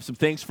some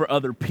things for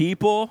other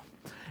people.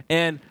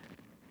 And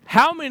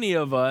how many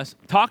of us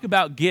talk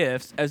about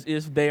gifts as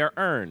if they are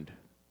earned?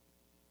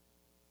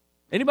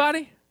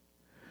 Anybody?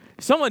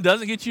 If someone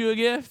doesn't get you a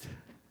gift,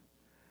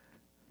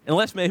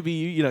 unless maybe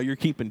you're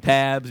keeping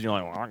tabs and you're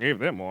like, well, I'll give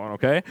them one,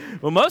 okay?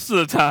 Well, most of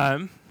the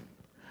time,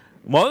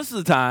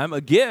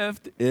 a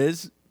gift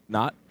is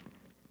not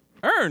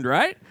earned,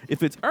 right?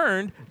 If it's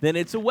earned, then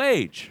it's a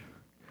wage.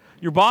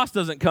 Your boss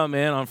doesn't come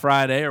in on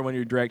Friday or when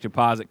your direct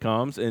deposit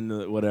comes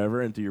into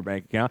your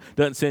bank account,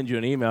 doesn't send you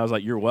an email. It's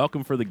like, you're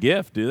welcome for the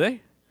gift, do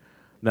they?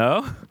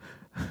 No.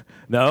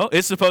 No,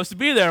 it's supposed to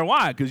be there.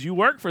 Why? Because you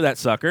work for that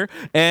sucker,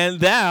 and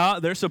now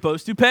they're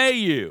supposed to pay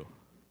you.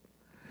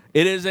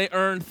 It is an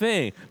earned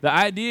thing. The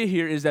idea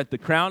here is that the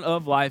crown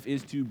of life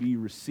is to be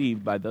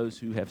received by those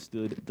who have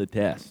stood the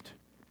test.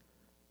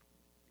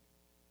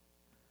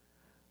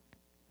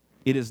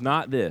 It is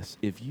not this.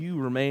 If you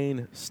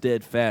remain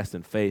steadfast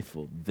and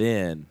faithful,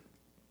 then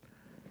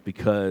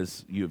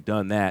because you have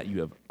done that,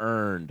 you have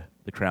earned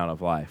the crown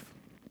of life.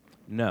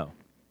 No.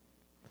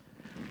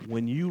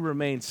 When you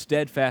remain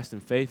steadfast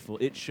and faithful,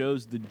 it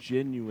shows the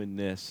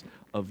genuineness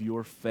of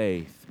your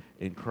faith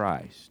in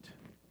Christ.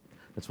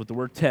 That's what the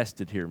word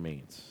tested here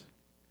means.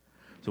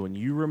 So when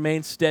you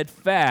remain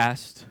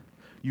steadfast,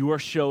 you are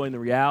showing the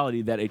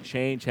reality that a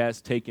change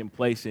has taken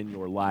place in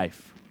your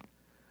life.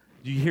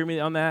 Do you hear me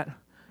on that?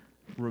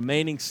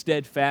 Remaining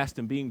steadfast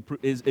and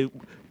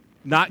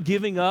not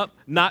giving up,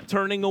 not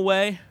turning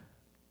away.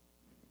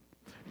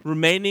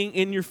 Remaining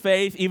in your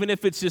faith, even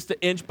if it's just an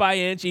inch by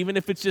inch, even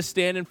if it's just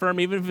standing firm,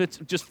 even if it's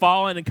just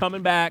falling and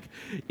coming back.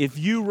 If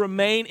you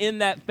remain in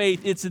that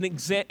faith, it's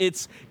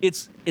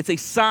a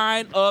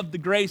sign of the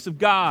grace of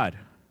God,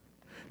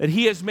 that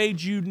He has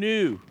made you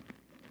new,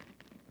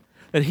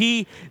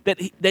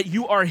 that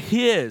you are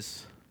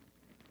His,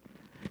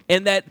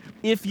 and that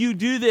if you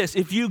do this,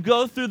 if you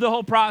go through the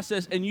whole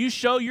process and you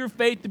show your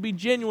faith to be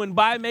genuine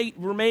by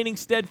remaining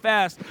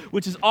steadfast,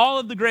 which is all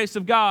of the grace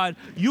of God,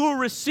 you will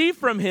receive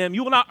from Him,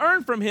 you will not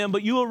earn from Him,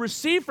 but you will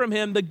receive from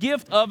Him the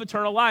gift of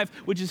eternal life,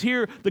 which is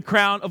here the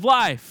crown of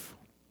life.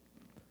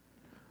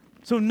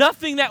 So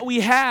nothing that we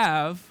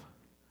have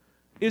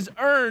is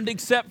earned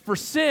except for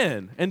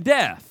sin and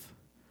death.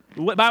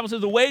 The Bible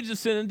says the wages of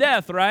sin and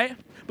death, right?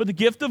 But the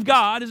gift of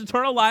God is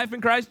eternal life in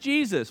Christ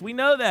Jesus. We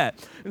know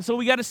that. And so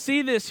we got to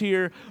see this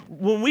here.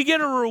 When we get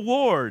a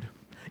reward,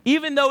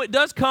 even though it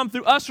does come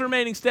through us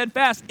remaining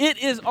steadfast,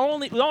 the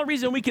only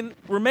reason we can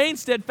remain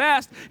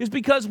steadfast is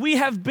because we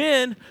have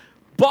been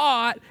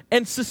bought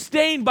and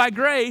sustained by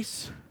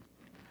grace.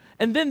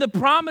 And then the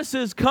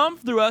promises come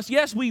through us.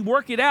 Yes, we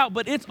work it out,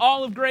 but it's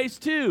all of grace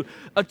too.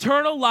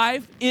 Eternal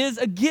life is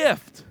a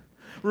gift.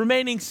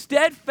 Remaining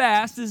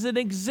steadfast is an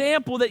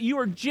example that you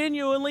are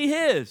genuinely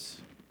His.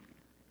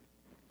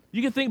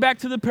 You can think back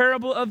to the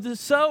parable of the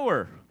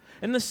sower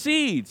and the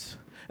seeds.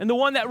 And the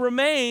one that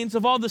remains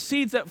of all the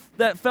seeds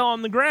that fell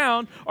on the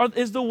ground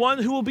is the one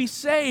who will be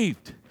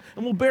saved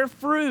and will bear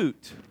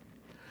fruit.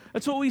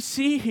 That's what we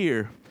see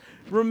here.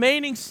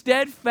 Remaining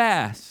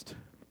steadfast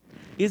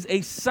is a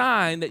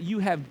sign that you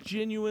have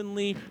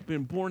genuinely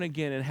been born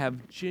again and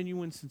have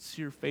genuine,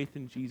 sincere faith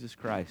in Jesus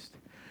Christ.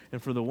 And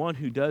for the one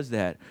who does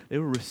that, they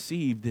will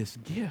receive this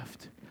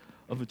gift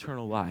of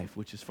eternal life,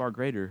 which is far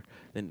greater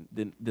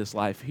than this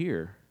life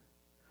here.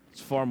 It's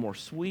far more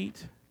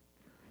sweet,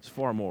 it's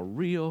far more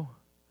real,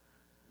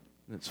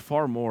 and it's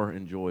far more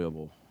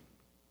enjoyable.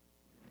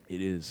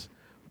 It is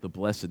the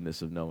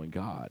blessedness of knowing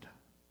God.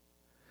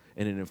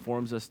 And it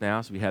informs us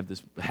now, so we have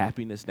this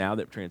happiness now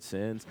that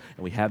transcends,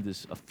 and we have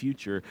a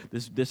future.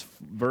 This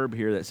verb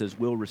here that says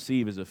will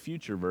receive is a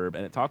future verb,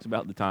 and it talks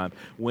about the time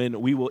when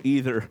we will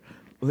either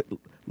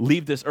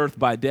leave this earth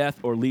by death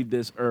or leave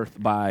this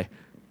earth by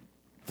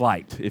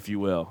flight, if you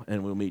will,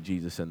 and we'll meet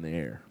Jesus in the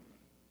air.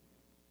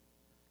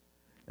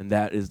 And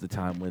that is the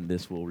time when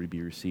this will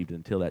be received.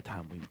 Until that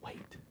time, we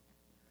wait.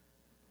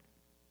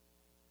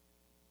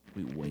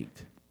 We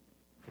wait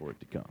for it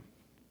to come.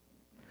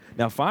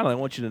 Now, finally, I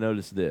want you to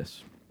notice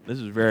this. This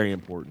is very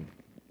important.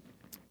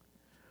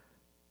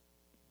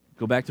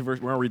 Go back to verse.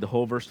 We're going to read the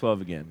whole verse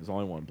 12 again. There's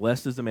only one.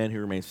 Blessed is the man who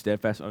remains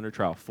steadfast under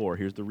trial. For,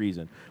 here's the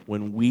reason.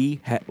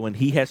 When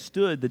he has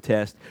stood the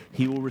test,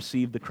 he will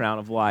receive the crown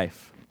of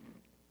life.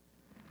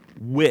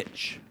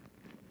 Which,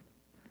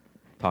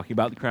 talking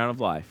about the crown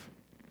of life,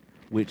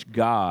 which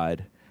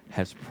God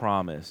has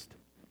promised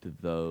to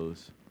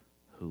those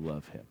who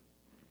love Him.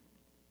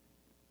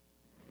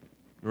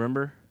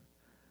 Remember,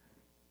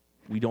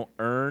 we don't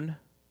earn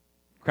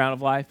crown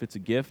of life. It's a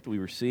gift we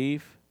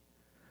receive.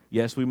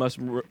 Yes, we must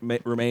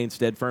remain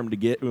steadfast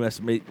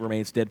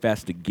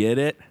to get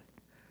it,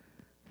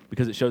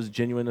 because it shows the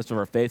genuineness of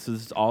our faith. So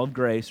this is all of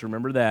grace.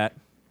 Remember that.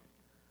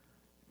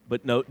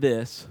 But note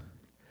this,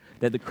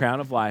 that the crown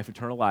of life,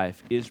 eternal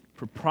life, is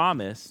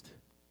promised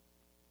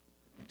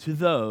to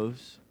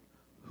those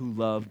who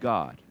love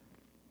God,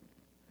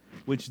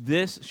 which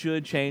this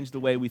should change the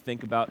way we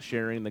think about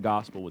sharing the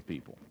gospel with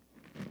people.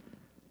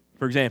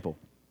 For example,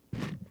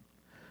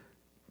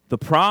 the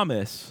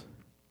promise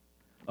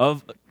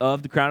of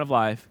the crown of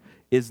life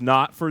is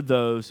not for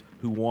those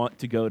who want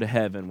to go to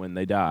heaven when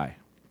they die.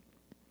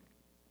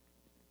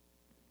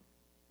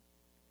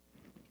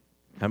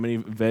 How many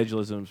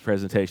evangelism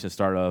presentations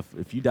start off,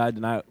 if you died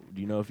tonight, do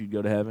you know if you'd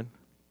go to heaven?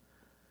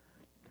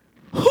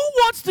 Who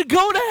wants to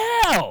go to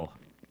hell?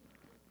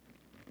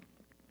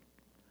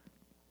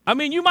 I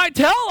mean, you might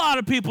tell a lot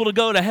of people to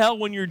go to hell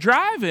when you're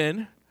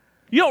driving.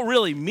 You don't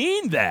really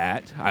mean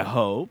that, I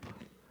hope.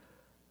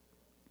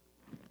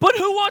 But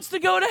who wants to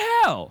go to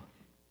hell?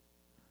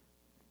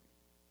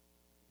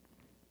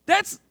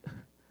 That's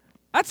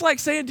like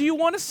saying, do you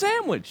want a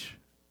sandwich?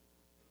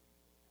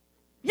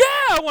 Yeah,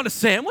 I want a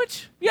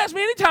sandwich. You ask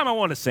me anytime I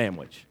want a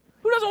sandwich.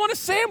 Who doesn't want a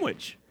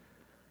sandwich?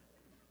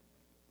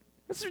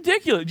 That's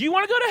ridiculous. Do you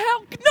want to go to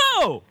hell?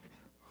 No.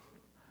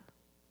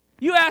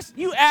 You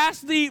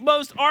ask the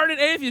most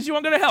ardent atheist, you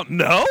want to go to hell?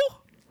 No.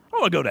 I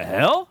don't want to go to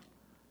hell.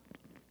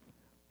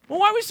 Well,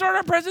 why do we start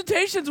our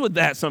presentations with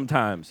that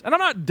sometimes? And I'm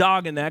not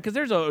dogging that because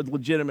there's a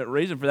legitimate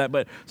reason for that,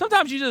 but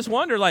sometimes you just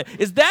wonder, like,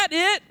 is that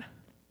it?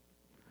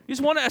 You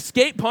just want to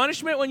escape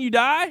punishment when you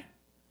die?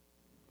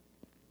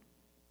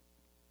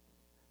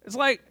 It's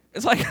like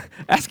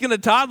asking a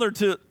toddler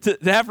to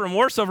have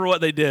remorse over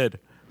what they did.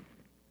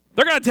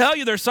 They're going to tell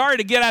you they're sorry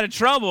to get out of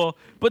trouble,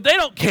 but they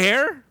don't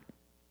care.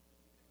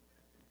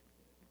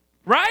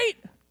 Right?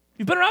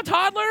 You've been around a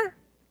toddler?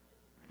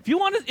 If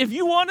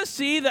you want to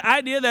see the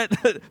idea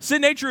that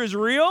sin nature is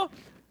real,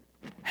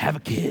 have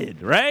a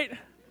kid, right?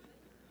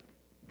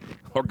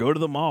 Or go to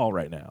the mall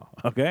right now,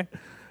 okay?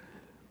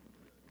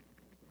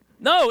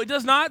 No, it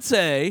does not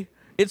say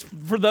it's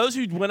for those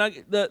who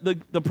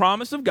the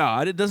promise of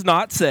God. It does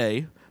not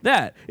say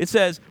that. It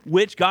says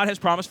which God has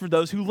promised for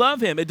those who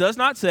love him. It does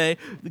not say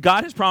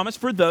God has promised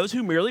for those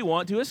who merely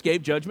want to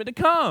escape judgment to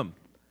come.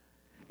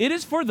 It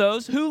is for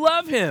those who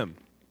love him.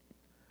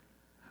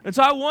 And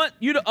so I want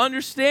you to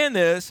understand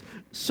this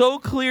so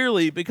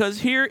clearly because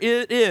here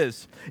it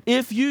is.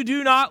 If you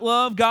do not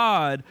love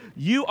God,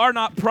 you are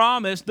not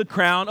promised the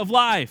crown of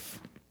life.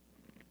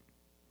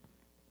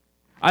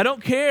 I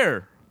don't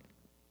care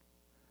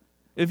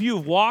if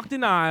you've walked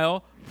an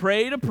aisle,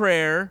 prayed a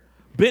prayer,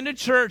 been to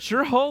church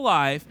your whole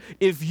life.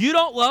 If you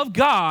don't love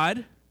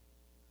God,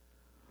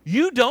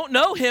 you don't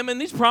know him, and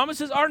these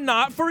promises are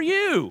not for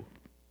you.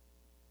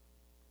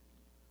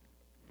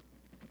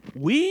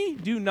 We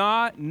do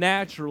not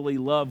naturally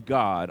love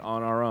God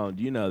on our own.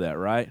 Do you know that,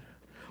 right?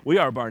 We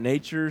are by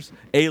natures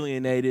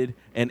alienated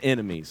and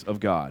enemies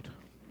of God.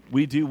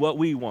 We do what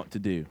we want to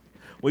do.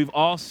 We've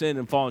all sinned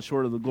and fallen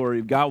short of the glory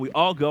of God. We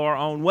all go our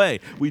own way.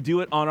 We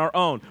do it on our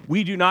own.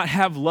 We do not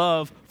have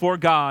love for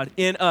God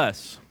in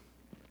us.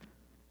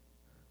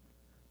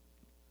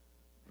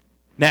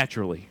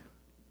 Naturally.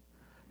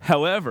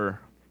 However,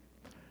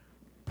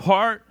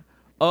 part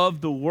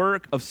of the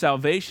work of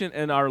salvation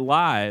in our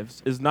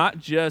lives is not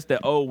just that,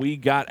 oh, we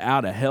got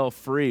out of hell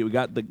free. We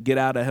got the get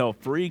out of hell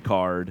free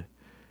card.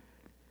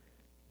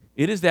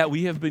 It is that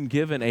we have been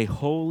given a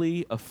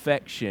holy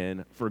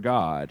affection for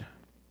God.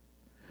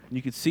 And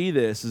you can see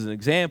this as an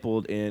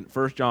example in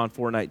 1 John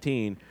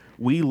 4:19.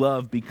 We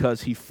love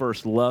because he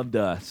first loved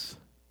us.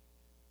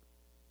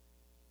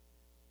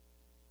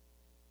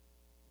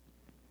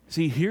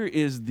 See, here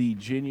is the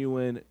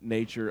genuine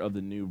nature of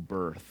the new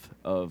birth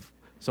of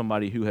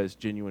somebody who has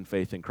genuine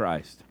faith in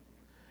Christ.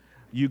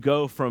 You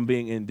go from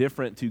being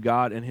indifferent to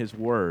God and his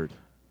word.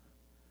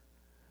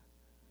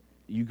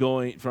 You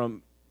going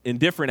from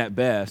indifferent at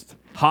best,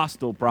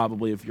 hostile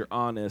probably if you're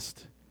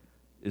honest,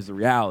 is the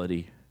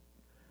reality,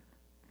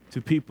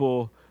 to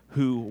people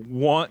who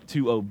want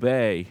to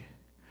obey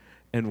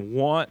and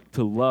want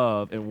to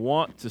love and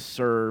want to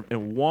serve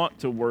and want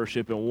to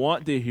worship and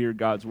want to hear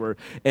God's word.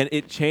 And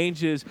it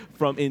changes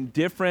from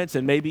indifference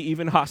and maybe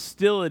even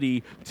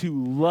hostility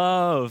to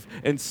love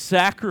and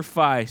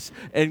sacrifice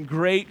and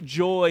great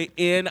joy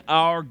in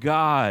our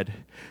God.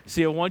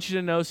 See, I want you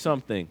to know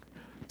something.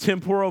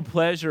 Temporal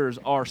pleasures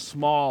are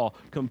small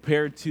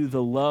compared to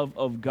the love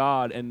of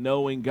God and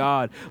knowing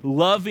God.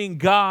 Loving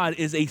God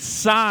is a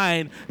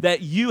sign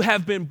that you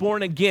have been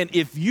born again.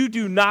 If you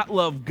do not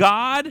love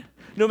God,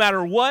 no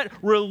matter what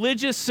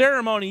religious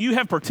ceremony you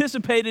have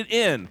participated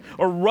in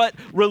or what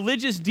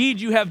religious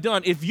deed you have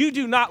done, if you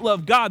do not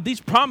love God,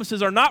 these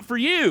promises are not for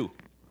you.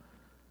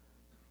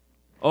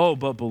 Oh,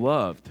 but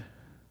beloved,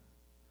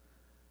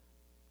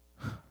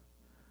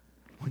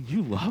 when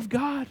you love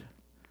God,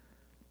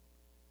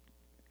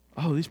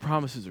 oh, these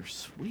promises are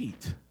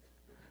sweet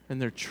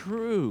and they're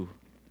true.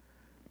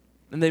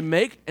 And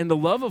the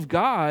love of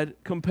God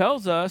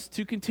compels us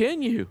to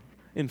continue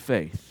in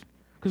faith.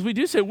 Because we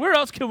do say, where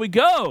else can we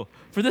go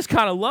for this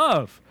kind of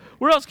love?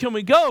 Where else can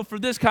we go for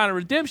this kind of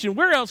redemption?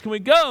 Where else can we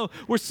go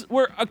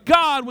where a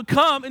God would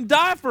come and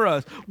die for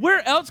us?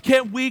 Where else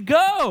can we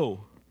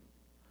go?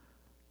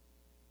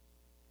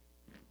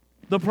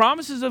 The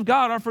promises of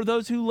God are for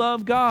those who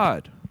love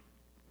God.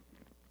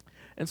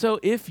 And so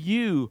if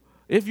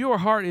your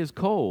heart is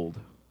cold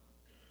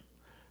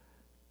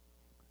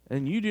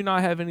and you do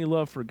not have any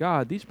love for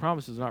God, these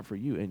promises are not for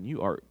you, and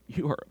you are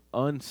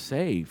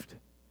unsaved.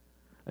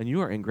 And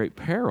you are in great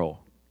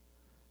peril.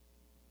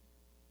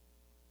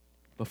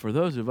 But for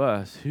those of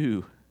us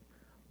who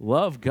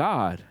love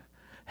God,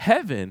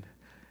 heaven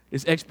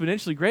is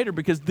exponentially greater,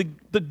 because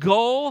the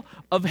goal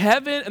of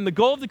heaven and the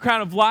goal of the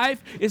crown of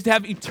life is to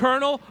have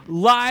eternal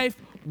life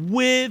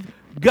with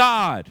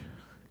God.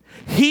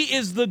 He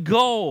is the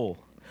goal.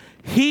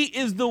 He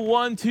is the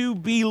one to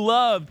be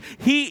loved.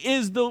 He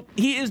is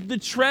the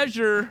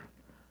treasure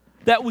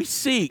that we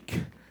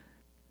seek.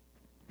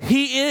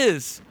 He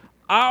is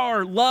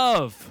our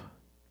love.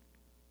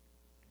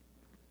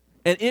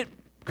 And it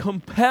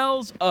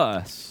compels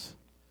us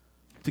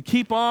to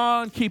keep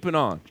on keeping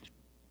on.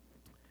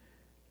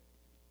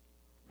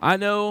 I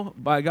know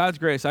by God's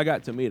grace I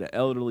got to meet an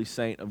elderly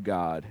saint of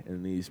God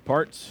in these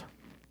parts.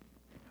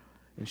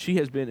 And she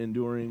has been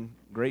enduring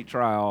great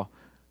trial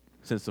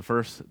since the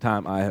first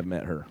time I have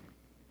met her.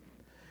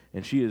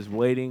 And she is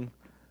waiting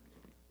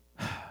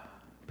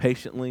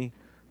patiently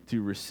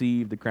to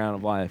receive the crown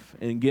of life.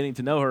 And getting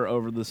to know her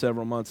over the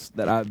several months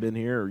that I've been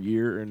here, or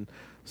year and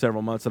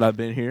several months that I've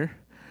been here,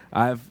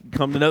 I've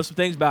come to know some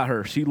things about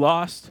her. She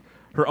lost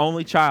her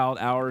only child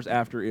hours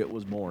after it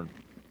was born.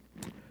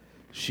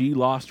 She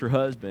lost her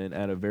husband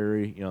at a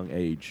very young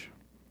age.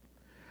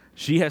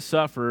 She has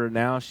suffered,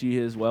 now she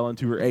is well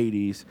into her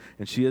 80s,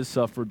 and she has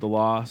suffered the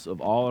loss of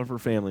all of her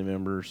family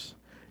members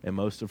and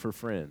most of her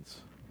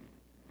friends.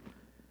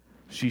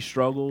 She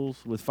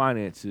struggles with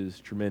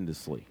finances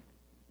tremendously.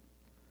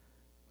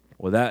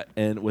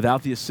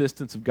 Without the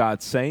assistance of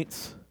God's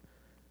saints,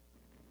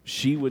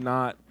 she would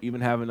not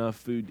even have enough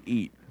food to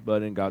eat.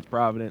 But in God's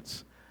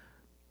providence,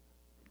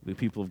 the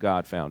people of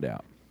God found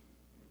out.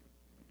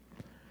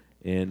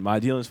 In my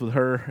dealings with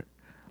her,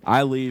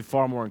 I leave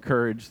far more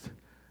encouraged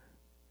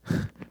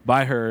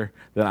by her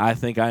than I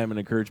think I am an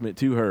encouragement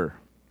to her.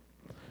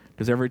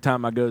 Because every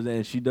time I go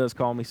in, she does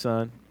call me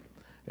son.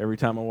 Every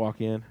time I walk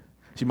in.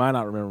 She might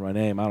not remember my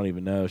name. I don't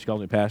even know. She calls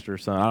me pastor or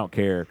son. I don't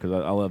care, because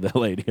I love that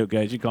lady,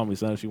 okay? She calls me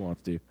son if she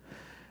wants to.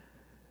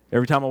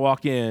 Every time I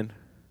walk in,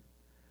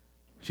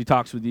 she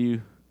talks with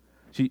you.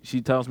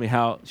 She tells me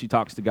how she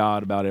talks to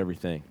God about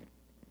everything.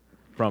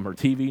 From her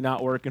TV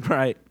not working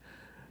right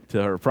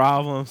to her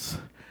problems.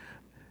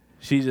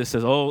 She just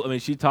says,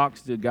 she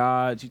talks to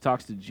God. She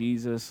talks to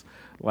Jesus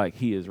like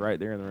he is right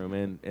there in the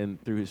room.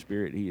 And through his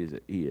spirit, he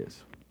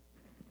is.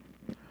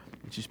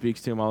 And she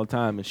speaks to him all the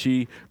time. And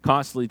she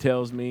constantly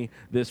tells me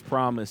this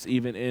promise,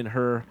 even in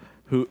her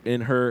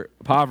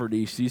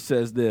poverty. She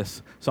says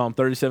this, Psalm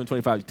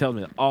 37:25. She tells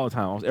me that all the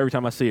time, almost every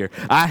time I see her.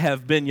 I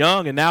have been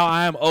young and now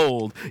I am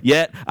old,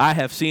 yet I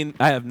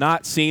have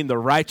not seen the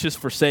righteous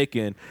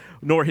forsaken,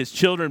 nor his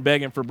children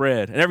begging for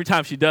bread. And every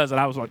time she does it,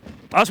 I was like,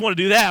 I just want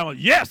to do that. I'm like,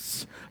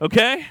 yes,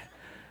 okay?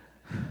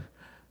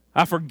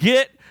 I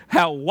forget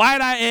how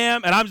white I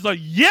am, and I'm just like,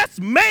 yes,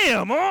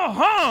 ma'am,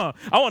 I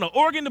want an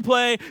organ to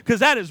play,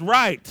 because that is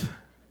right.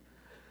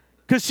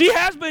 Because she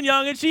has been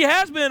young and she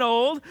has been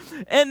old,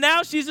 and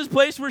now she's this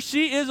place where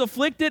she is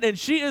afflicted and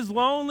she is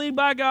lonely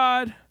by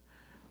God,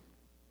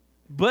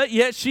 but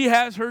yet she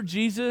has her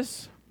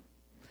Jesus,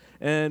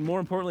 and more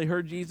importantly,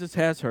 her Jesus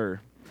has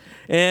her.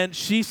 And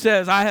she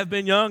says, I have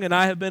been young and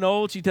I have been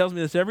old. She tells me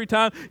this every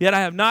time. Yet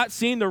I have not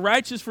seen the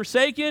righteous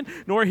forsaken,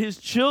 nor his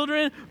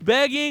children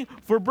begging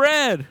for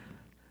bread.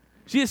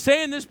 She is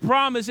saying this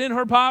promise in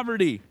her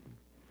poverty.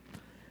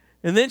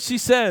 And then she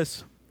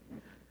says,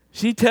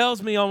 she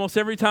tells me almost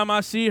every time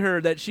I see her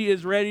that she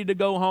is ready to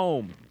go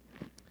home.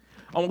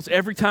 Almost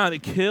every time.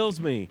 It kills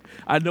me.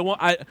 I don't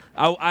want.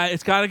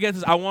 It's kind of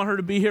against this. I want her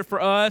to be here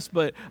for us,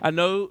 but I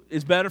know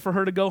it's better for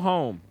her to go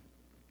home.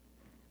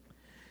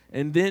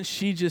 And then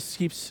she just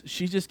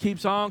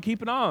keeps on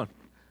keeping on,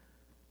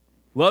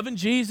 loving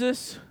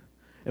Jesus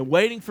and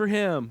waiting for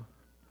him.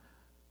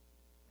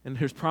 And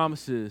there's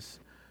promises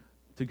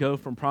to go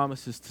from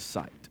promises to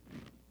sight.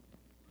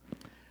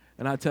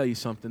 And I tell you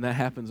something, that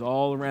happens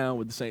all around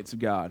with the saints of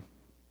God.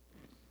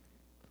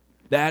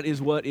 That is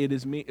what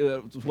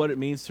it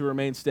means to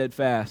remain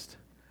steadfast.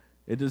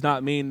 It does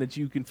not mean that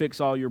you can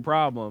fix all your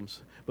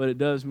problems, but it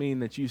does mean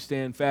that you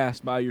stand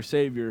fast by your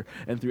Savior,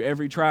 and through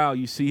every trial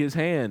you see his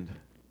hand.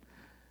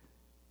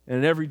 And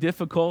in every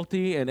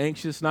difficulty and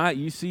anxious night,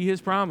 you see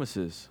his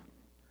promises.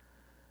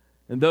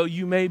 And though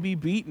you may be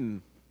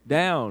beaten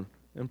down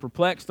and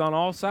perplexed on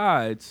all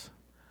sides,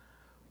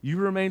 you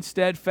remain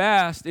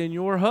steadfast in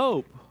your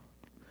hope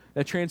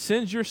that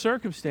transcends your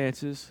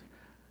circumstances,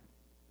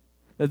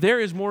 that there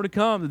is more to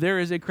come, that there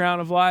is a crown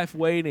of life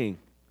waiting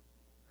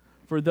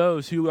for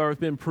those who have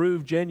been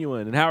proved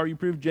genuine. And how are you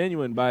proved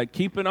genuine? By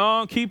keeping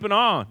on, keeping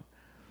on.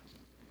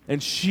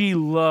 And she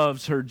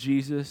loves her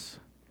Jesus.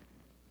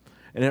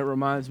 And it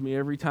reminds me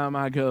every time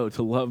I go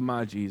to love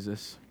my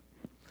Jesus.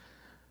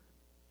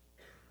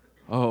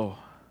 Oh,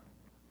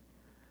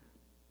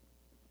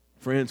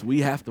 friends,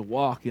 we have to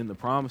walk in the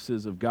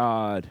promises of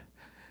God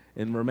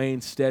and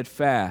remain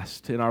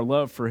steadfast in our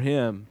love for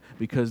him,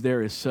 because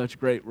there is such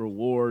great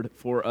reward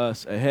for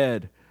us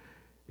ahead.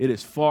 It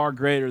is far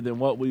greater than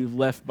what we've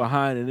left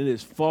behind, and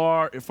it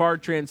far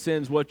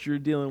transcends what you're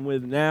dealing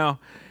with now,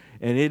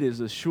 and it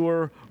is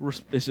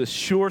it's a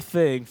sure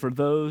thing for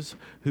those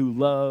who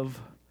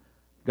love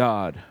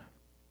God.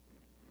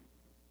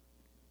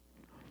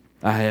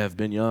 I have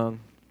been young,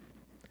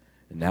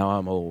 and now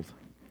I'm old.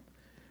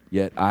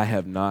 Yet I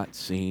have not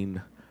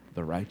seen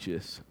the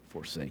righteous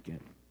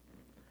forsaken,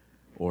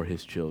 or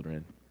his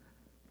children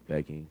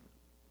begging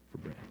for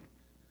bread.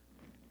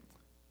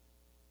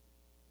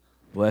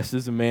 Blessed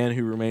is the man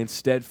who remains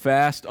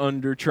steadfast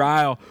under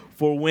trial,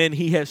 for when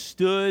he has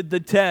stood the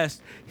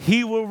test,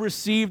 he will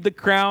receive the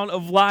crown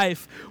of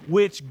life,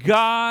 which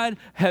God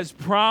has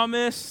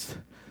promised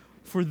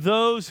for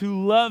those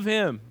who love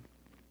him.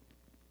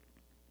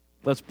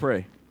 Let's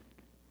pray.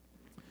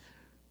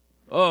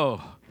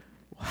 Oh,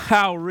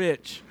 how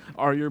rich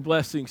are your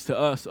blessings to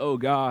us, O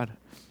God.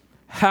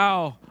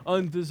 How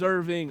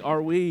undeserving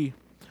are we.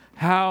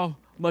 How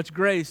much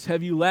grace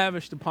have you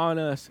lavished upon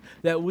us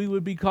that we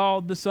would be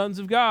called the sons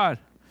of God,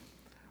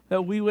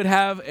 that we would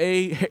have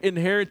an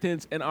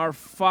inheritance in our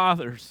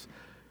Father's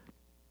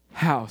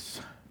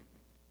house.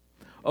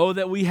 Oh,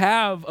 that we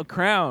have a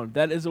crown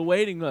that is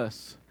awaiting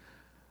us.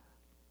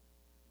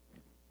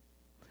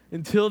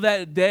 Until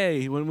that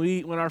day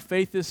when our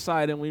faith is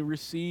sight and we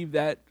receive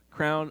that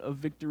crown of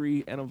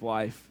victory and of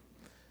life,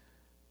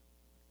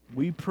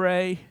 we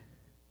pray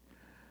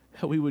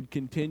that we would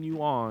continue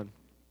on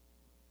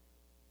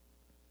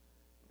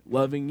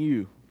loving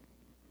you.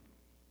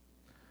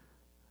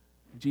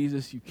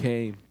 Jesus, you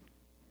came,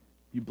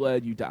 you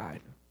bled, you died,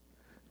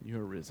 and you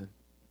are risen,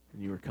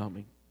 and you are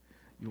coming.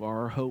 You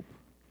are our hope.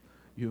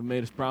 You have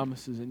made us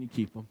promises, and you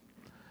keep them.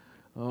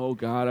 Oh,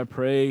 God, I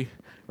pray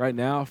right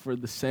now for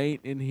the saint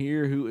in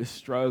here who is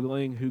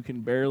struggling, who can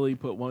barely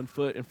put one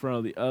foot in front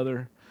of the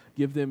other.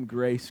 Give them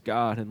grace,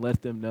 God, and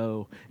let them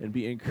know and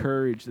be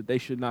encouraged that they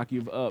should not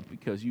give up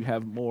because you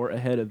have more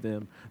ahead of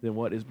them than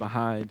what is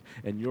behind,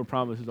 and your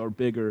promises are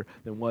bigger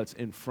than what's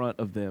in front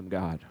of them,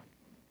 God.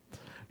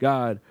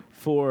 God,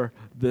 for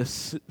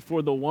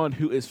the one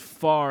who is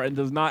far and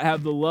does not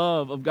have the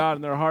love of God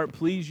in their heart,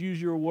 please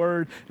use your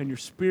word and your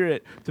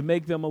spirit to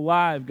make them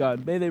alive,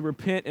 God. May they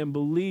repent and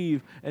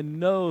believe and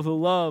know the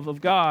love of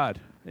God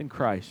in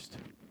Christ.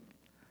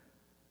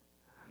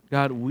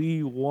 God,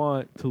 we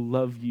want to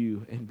love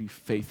you and be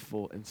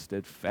faithful and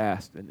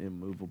steadfast and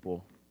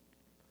immovable.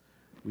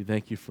 We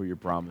thank you for your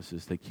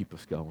promises. They keep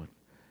us going.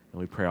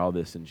 And we pray all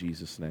this in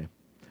Jesus' name.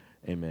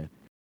 Amen.